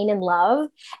between pain and love,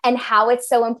 and how it's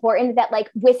so important that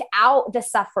without the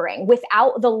suffering,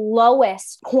 without the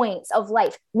lowest points of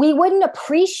life, we wouldn't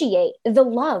appreciate the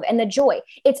love and the joy.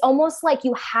 It's almost like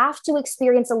you have to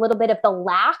experience a little bit of the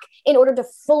lack in order to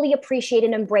fully appreciate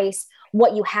and embrace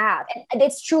what you have. And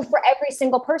it's true for every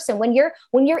single person. When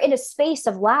you're in a space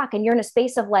of lack and you're in a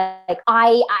space of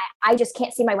I just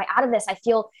can't see my way out of this. I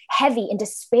feel heavy and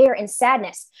despair and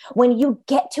sadness. When you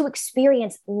get to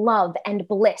experience love and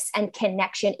bliss and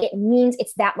connection, it means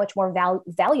it's that much more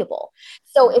valuable.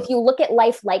 So if you look at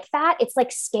life like that, it's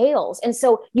like scales. And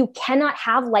so you cannot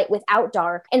have light without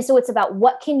dark. And so it's about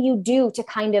what can you do to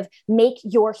kind of make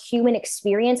your human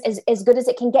experience as good as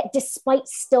it can get, despite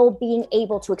still being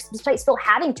able to, despite still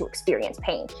having to experience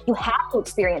pain. You have to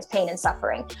experience pain and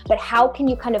suffering, but how can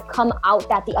you kind of come out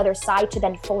that the other side to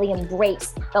then fully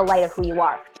embrace the light of who you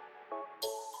are?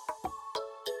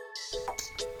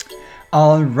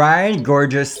 All right,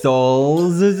 gorgeous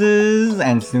souls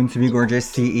and soon to be gorgeous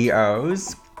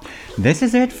CEOs. This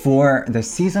is it for the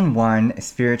season 1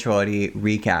 spirituality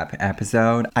recap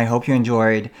episode. I hope you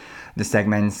enjoyed the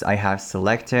segments I have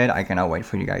selected. I cannot wait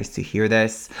for you guys to hear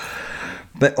this.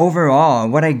 But overall,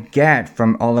 what I get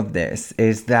from all of this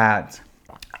is that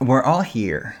we're all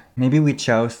here. Maybe we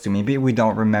chose to, maybe we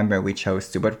don't remember we chose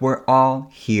to, but we're all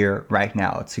here right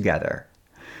now together.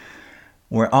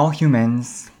 We're all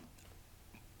humans.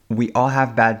 We all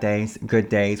have bad days, good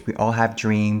days. We all have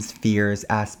dreams, fears,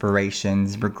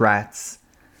 aspirations, regrets.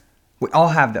 We all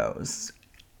have those.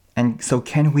 And so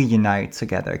can we unite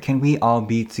together? Can we all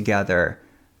be together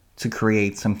to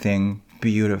create something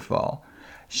beautiful?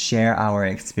 Share our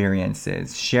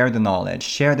experiences, share the knowledge,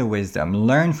 share the wisdom,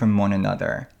 learn from one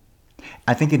another.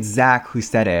 I think it's Zach who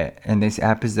said it in this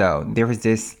episode. There was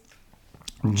this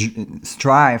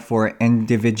strive for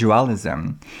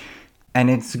individualism. And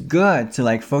it's good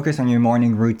to focus on your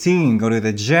morning routine, go to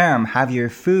the gym, have your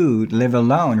food, live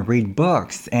alone, read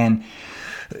books, and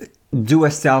do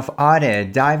a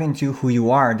self-audit, dive into who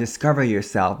you are, discover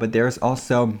yourself. But there's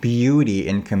also beauty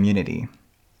in community.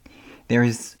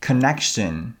 There's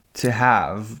connection to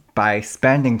have by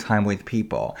spending time with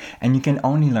people. And you can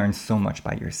only learn so much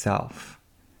by yourself.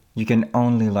 You can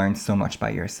only learn so much by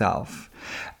yourself.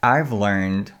 I've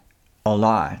learned a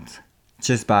lot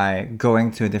just by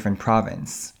going to a different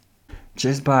province.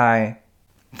 Just by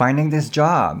finding this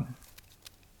job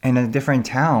in a different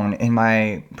town in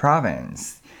my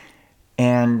province.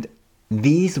 And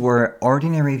these were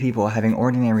ordinary people having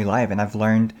ordinary life. And I've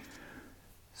learned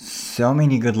so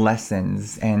many good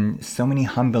lessons and so many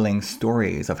humbling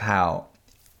stories of how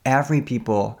every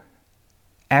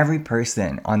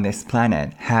person on this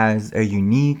planet has a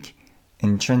unique,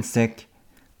 intrinsic,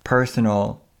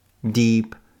 personal,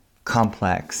 deep,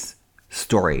 complex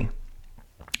story.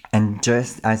 And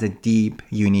just as a deep,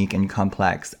 unique, and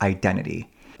complex identity.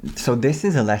 So this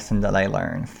is a lesson that I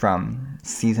learned from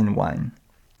season 1.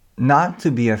 Not to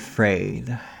be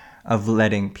afraid of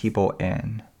letting people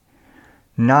in.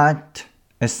 Not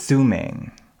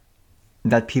assuming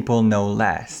that people know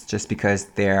less just because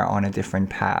they're on a different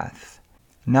path.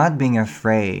 Not being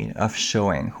afraid of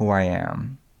showing who I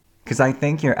am. Because I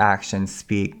think your actions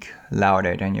speak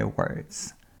louder than your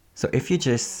words. So if you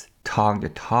just talk the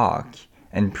talk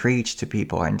and preach to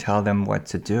people and tell them what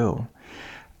to do,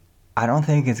 I don't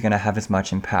think it's going to have as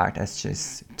much impact as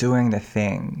just doing the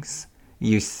things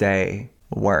you say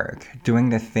work. Doing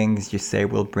the things you say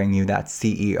will bring you that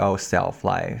CEO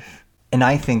self-life. And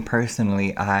I think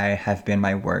personally, I have been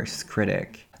my worst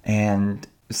critic and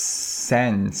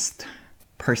sensed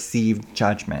perceived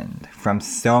judgment from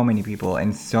so many people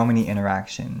and so many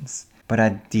interactions. But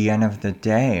at the end of the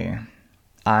day,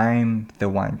 I'm the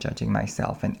one judging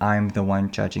myself and I'm the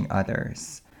one judging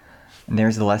others. And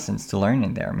there's lessons to learn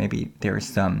in there. Maybe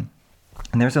there's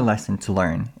a lesson to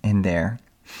learn in there.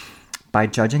 By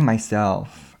judging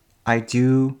myself, I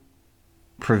do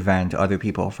prevent other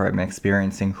people from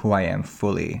experiencing who I am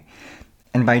fully.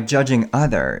 And by judging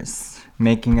others,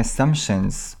 making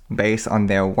assumptions based on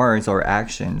their words or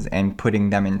actions and putting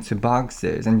them into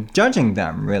boxes and judging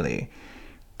them, really,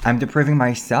 I'm depriving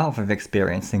myself of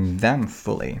experiencing them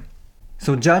fully.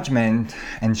 So judgment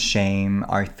and shame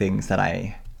are things that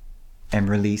I am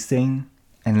releasing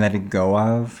and letting go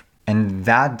of. And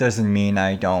that doesn't mean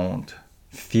I don't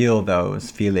feel those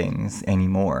feelings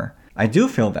anymore. I do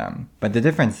feel them, but the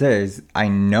difference is I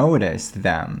notice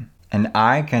them and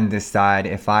I can decide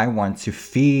if I want to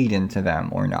feed into them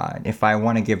or not, if I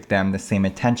want to give them the same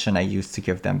attention I used to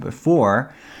give them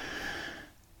before.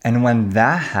 And when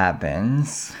that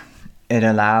happens, it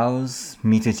allows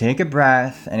me to take a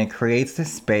breath and it creates the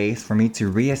space for me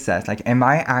to reassess, am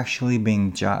I actually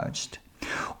being judged?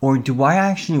 Or do I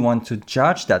actually want to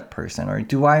judge that person? Or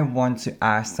do I want to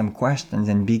ask some questions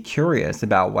and be curious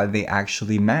about what they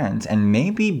actually meant and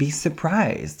maybe be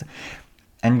surprised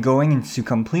and going into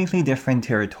completely different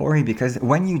territory? Because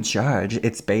when you judge,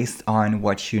 it's based on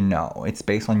what you know. It's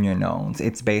based on your knowns.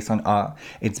 It's based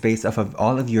off of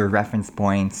all of your reference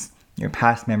points, your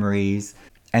past memories,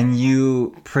 and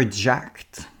you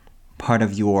project part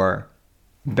of your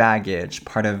baggage,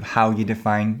 part of how you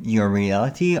define your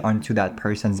reality onto that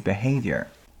person's behavior.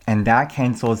 And that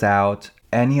cancels out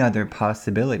any other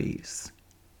possibilities.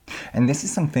 And this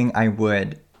is something I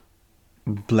would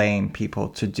blame people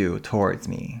to do towards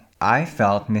me. I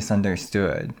felt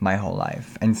misunderstood my whole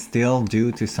life and still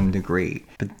do to some degree.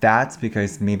 But that's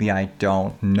because maybe I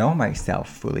don't know myself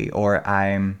fully or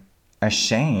I'm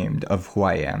ashamed of who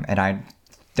I am and I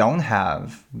don't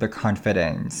have the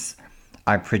confidence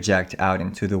I project out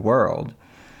into the world.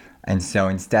 And so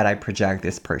instead I project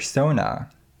this persona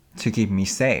to keep me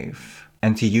safe.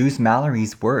 And to use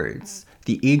Mallorie's words,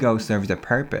 the ego serves a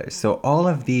purpose. So all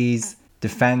of these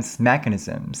defense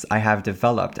mechanisms I have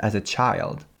developed as a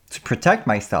child to protect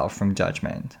myself from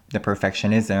judgment, the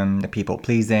perfectionism, the people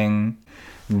pleasing,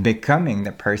 becoming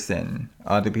the person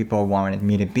other people wanted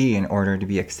me to be in order to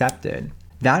be accepted.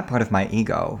 That part of my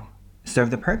ego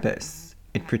served a purpose.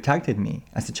 It protected me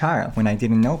as a child when I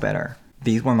didn't know better.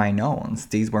 These were my knowns.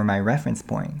 These were my reference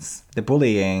points. The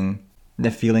bullying,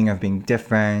 the feeling of being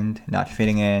different, not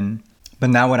fitting in. But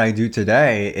now what I do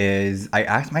today is I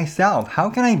ask myself, how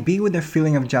can I be with the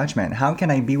feeling of judgment? How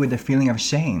can I be with the feeling of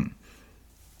shame?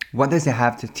 What does it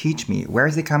have to teach me? Where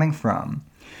is it coming from?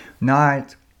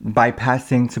 Not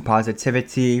bypassing to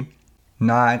positivity,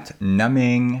 not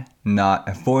numbing, not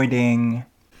avoiding.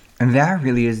 And that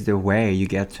really is the way you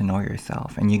get to know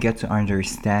yourself and you get to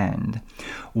understand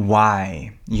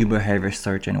why you behave a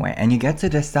certain way. And you get to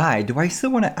decide, do I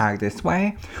still want to act this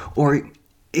way? Or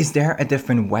is there a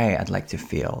different way I'd like to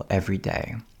feel every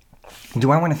day?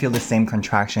 Do I want to feel the same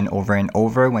contraction over and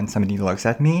over when somebody looks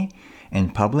at me in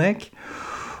public?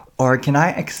 Or can I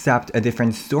accept a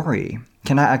different story?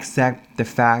 Can I accept the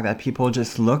fact that people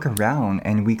just look around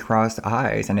and we cross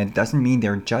eyes and it doesn't mean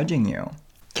they're judging you?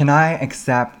 Can I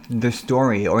accept the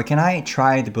story, or can I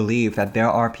try to believe that there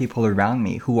are people around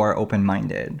me who are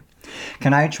open-minded?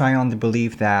 Can I try on to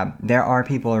believe that there are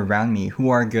people around me who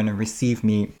are going to receive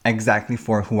me exactly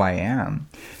for who I am?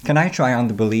 Can I try on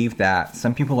to believe that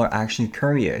some people are actually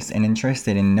curious and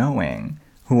interested in knowing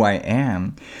who I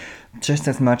am, just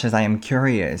as much as I am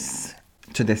curious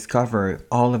to discover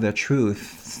all of the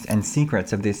truths and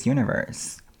secrets of this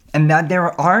universe? And that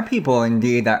there are people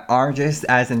indeed that are just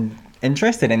as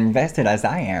interested and invested as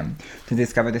I am to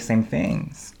discover the same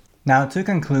things. Now, to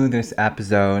conclude this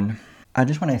episode, I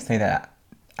just want to say that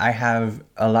I have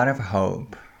a lot of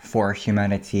hope for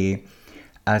humanity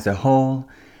as a whole,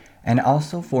 and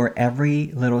also for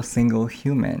every little single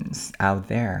humans out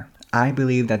there. I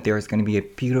believe that there's going to be a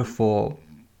beautiful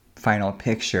final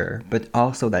picture, but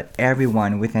also that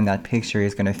everyone within that picture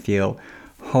is going to feel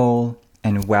whole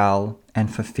and well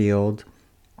and fulfilled.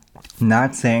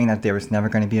 Not saying that there is never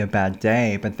going to be a bad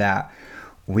day, but that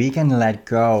we can let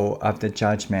go of the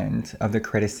judgment, of the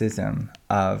criticism,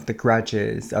 of the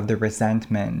grudges, of the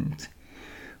resentment.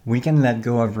 We can let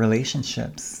go of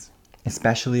relationships,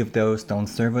 especially if those don't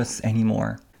serve us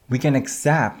anymore. We can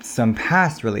accept some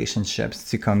past relationships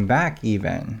to come back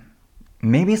even.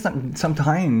 Maybe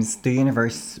sometimes the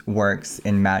universe works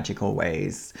in magical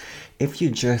ways. If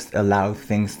you just allow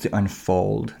things to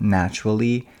unfold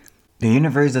naturally, the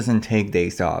universe doesn't take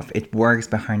days off. It works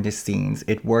behind the scenes.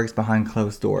 It works behind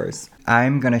closed doors.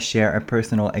 I'm gonna share a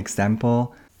personal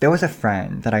example. There was a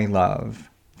friend that I love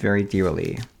very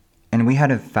dearly, and we had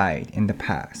a fight in the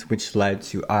past, which led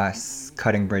to us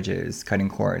cutting bridges, cutting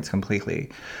cords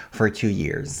completely for 2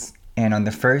 years. And on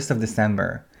the 1st of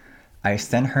December, I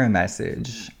sent her a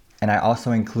message, and I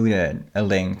also included a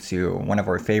link to one of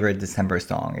our favorite December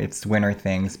songs. It's Winter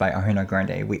Things by Ariana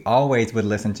Grande. We always would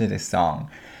listen to this song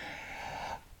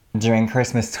during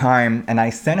Christmas time, and I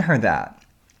sent her that.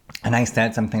 And I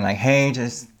said something like, hey,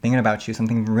 just thinking about you,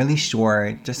 something really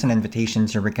short, just an invitation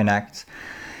to reconnect.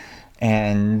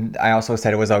 And I also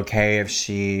said it was okay if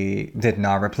she did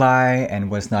not reply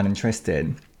and was not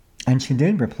interested. And she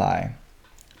did reply.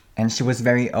 And she was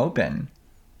very open.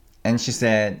 And she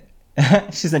said,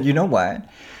 you know what?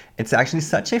 It's actually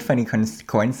such a funny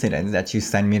coincidence that you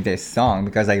sent me this song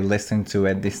because I listened to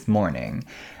it this morning.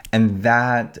 And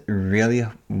that really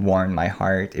warmed my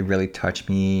heart. It really touched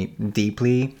me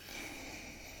deeply.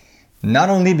 Not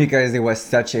only because it was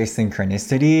such a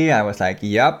synchronicity, I was like,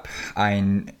 yep,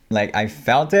 I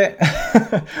felt it.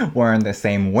 We're on the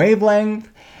same wavelength.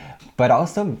 But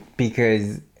also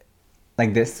because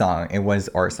this song, it was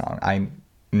our song. I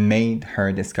made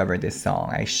her discover this song.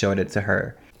 I showed it to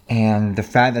her. And the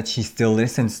fact that she still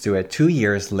listens to it 2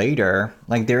 years later,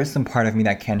 there is some part of me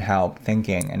that can't help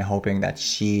thinking and hoping that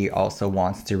she also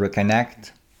wants to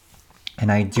reconnect.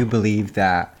 And I do believe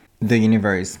that the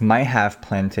universe might have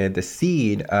planted the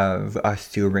seed of us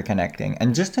two reconnecting.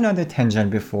 And just another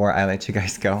tangent before I let you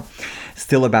guys go,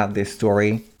 still about this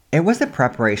story. It was a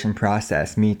preparation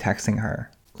process, me texting her.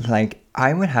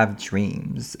 I would have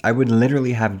dreams. I would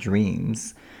literally have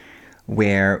dreams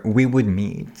where we would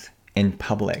meet in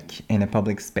public, in a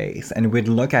public space, and we'd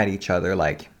look at each other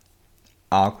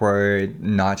awkward,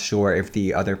 not sure if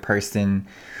the other person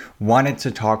wanted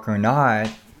to talk or not.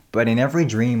 But in every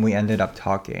dream, we ended up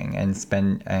talking and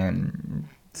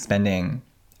spending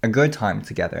a good time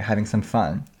together, having some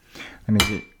fun. Let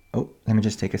me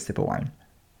just take a sip of wine.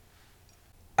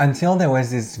 Until there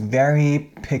was this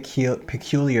very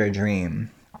peculiar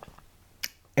dream.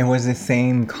 It was the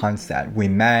same concept. We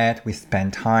met, we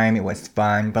spent time, it was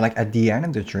fun. But at the end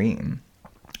of the dream,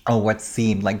 or what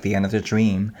seemed like the end of the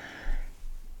dream,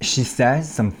 she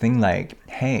says something like,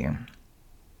 hey,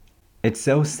 it's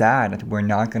so sad that we're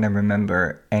not going to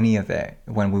remember any of it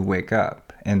when we wake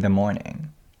up in the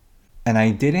morning. And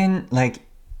I didn't, like,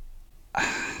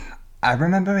 I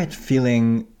remember it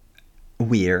feeling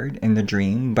weird in the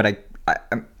dream, but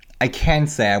I can't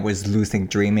say I was lucid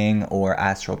dreaming or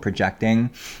astral projecting.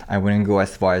 I wouldn't go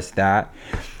as far as that.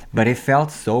 But it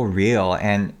felt so real,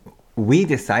 and we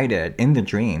decided in the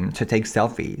dream to take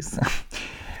selfies.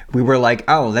 We were like,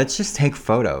 oh, let's just take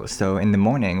photos. So in the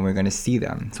morning, we're going to see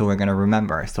them. So we're going to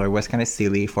remember. So it was kind of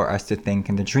silly for us to think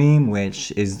in the dream,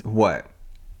 which is what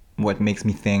makes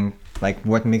me think, like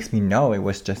what makes me know it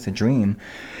was just a dream.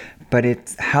 But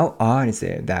it's, how odd is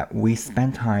it that we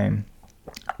spent time,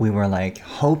 we were like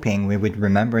hoping we would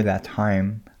remember that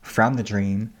time from the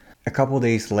dream. A couple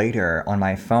days later on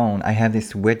my phone, I have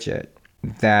this widget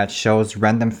that shows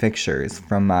random pictures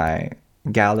from my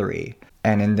gallery.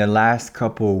 And in the last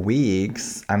couple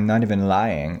weeks, I'm not even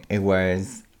lying, it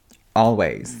was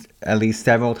always, at least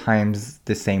several times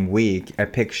the same week, a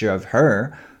picture of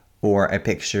her or a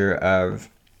picture of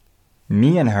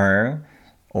me and her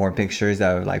or pictures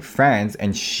of like friends,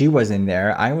 and she was in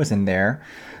there, I was in there.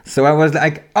 So I was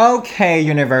like, okay,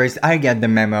 universe, I get the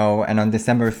memo. And on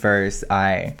December 1st,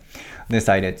 I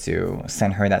decided to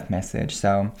send her that message.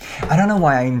 So I don't know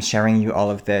why I'm sharing you all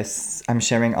of this. I'm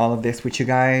sharing all of this with you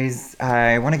guys.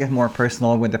 I want to get more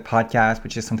personal with the podcast,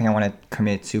 which is something I want to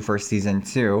commit to for season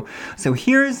 2. So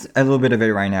here's a little bit of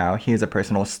it right now. Here's a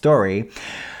personal story.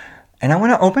 And I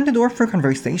want to open the door for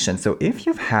conversation. So if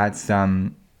you've had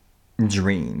some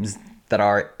dreams that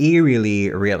are eerily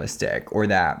realistic, or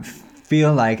that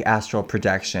feel like astral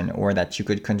projection, or that you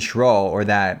could control, or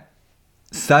that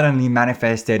suddenly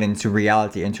manifested into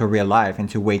reality, into real life,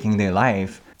 into waking day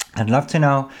life, I'd love to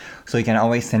know. So you can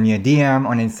always send me a DM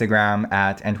on Instagram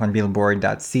at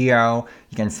antoinebillboard.co.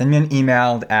 You can send me an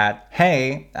email at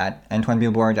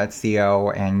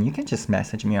hey@antoinebillboard.co, and you can just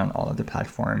message me on all of the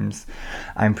platforms.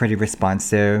 I'm pretty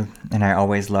responsive, and I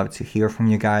always love to hear from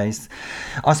you guys.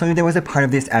 Also, if there was a part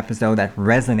of this episode that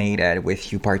resonated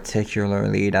with you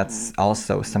particularly, that's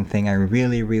also something I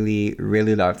really, really,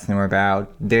 really love to know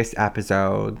about this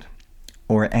episode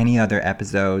or any other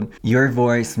episode. Your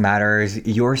voice matters,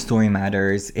 your story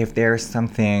matters. If there's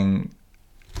something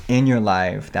in your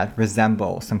life that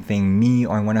resembles something me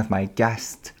or one of my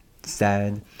guests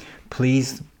said,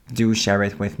 please do share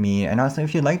it with me. And also,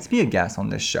 if you'd like to be a guest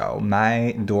on this show,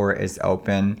 my door is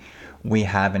open. We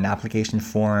have an application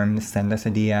form. Send us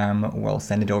a DM. We'll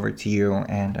send it over to you,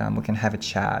 and we can have a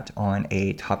chat on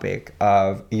a topic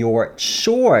of your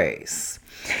choice.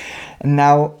 And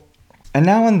now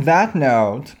on that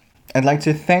note, I'd like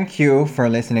to thank you for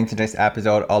listening to this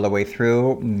episode all the way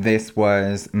through. This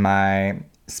was my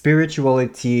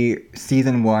Spirituality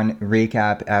Season 1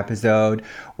 recap episode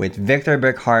with Viktor,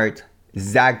 Burkhart,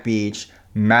 Zach Beach,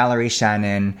 Mallorie,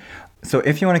 Shannon. So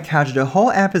if you want to catch the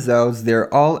whole episodes,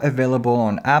 they're all available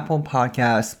on Apple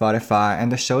Podcasts, Spotify,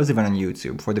 and the show's even on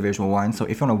YouTube for the visual one. So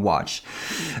if you want to watch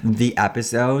the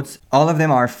episodes, all of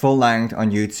them are full length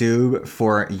on YouTube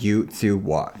for you to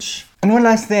watch. And one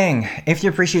last thing, if you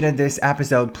appreciated this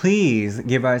episode, please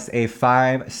give us a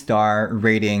 5-star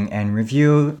rating and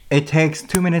review. It takes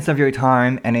 2 minutes of your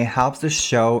time, and it helps the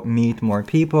show meet more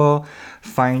people,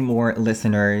 find more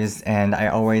listeners, and I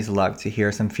always love to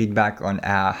hear some feedback on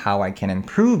how I can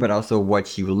improve, but also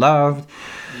what you loved.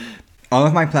 All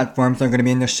of my platforms are going to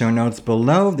be in the show notes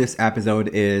below. This episode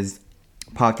is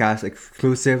podcast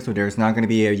exclusive, so there's not going to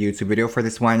be a YouTube video for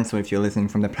this one. So if you're listening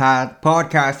from the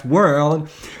podcast world,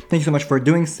 thank you so much for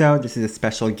doing so. This is a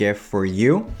special gift for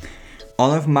you.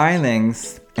 All of my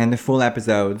links and the full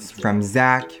episodes from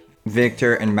Zach,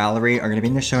 Viktor, and Mallorie are going to be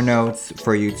in the show notes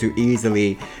for you to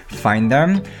easily find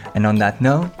them. And on that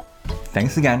note,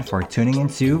 thanks again for tuning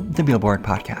into the Billboard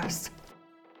Podcast.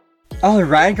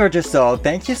 Alright, gorgeous soul,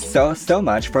 thank you so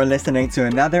much for listening to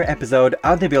another episode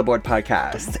of the Billboard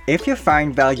Podcast. If you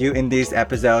find value in this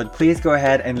episode, please go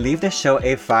ahead and leave the show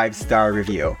a 5-star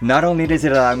review. Not only does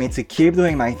it allow me to keep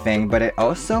doing my thing, but it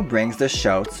also brings the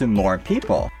show to more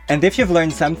people. And if you've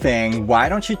learned something, why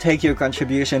don't you take your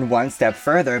contribution one step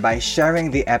further by sharing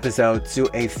the episode to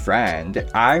a friend?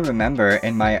 I remember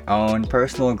in my own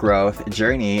personal growth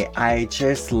journey, I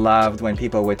just loved when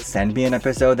people would send me an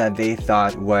episode that they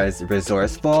thought was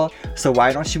resourceful. So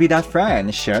why don't you be that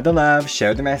friend? Share the love,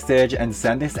 share the message, and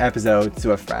send this episode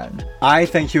to a friend. I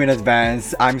thank you in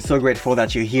advance. I'm so grateful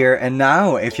that you're here. And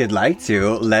now, if you'd like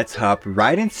to, let's hop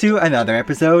right into another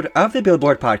episode of the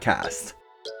Billboard Podcast.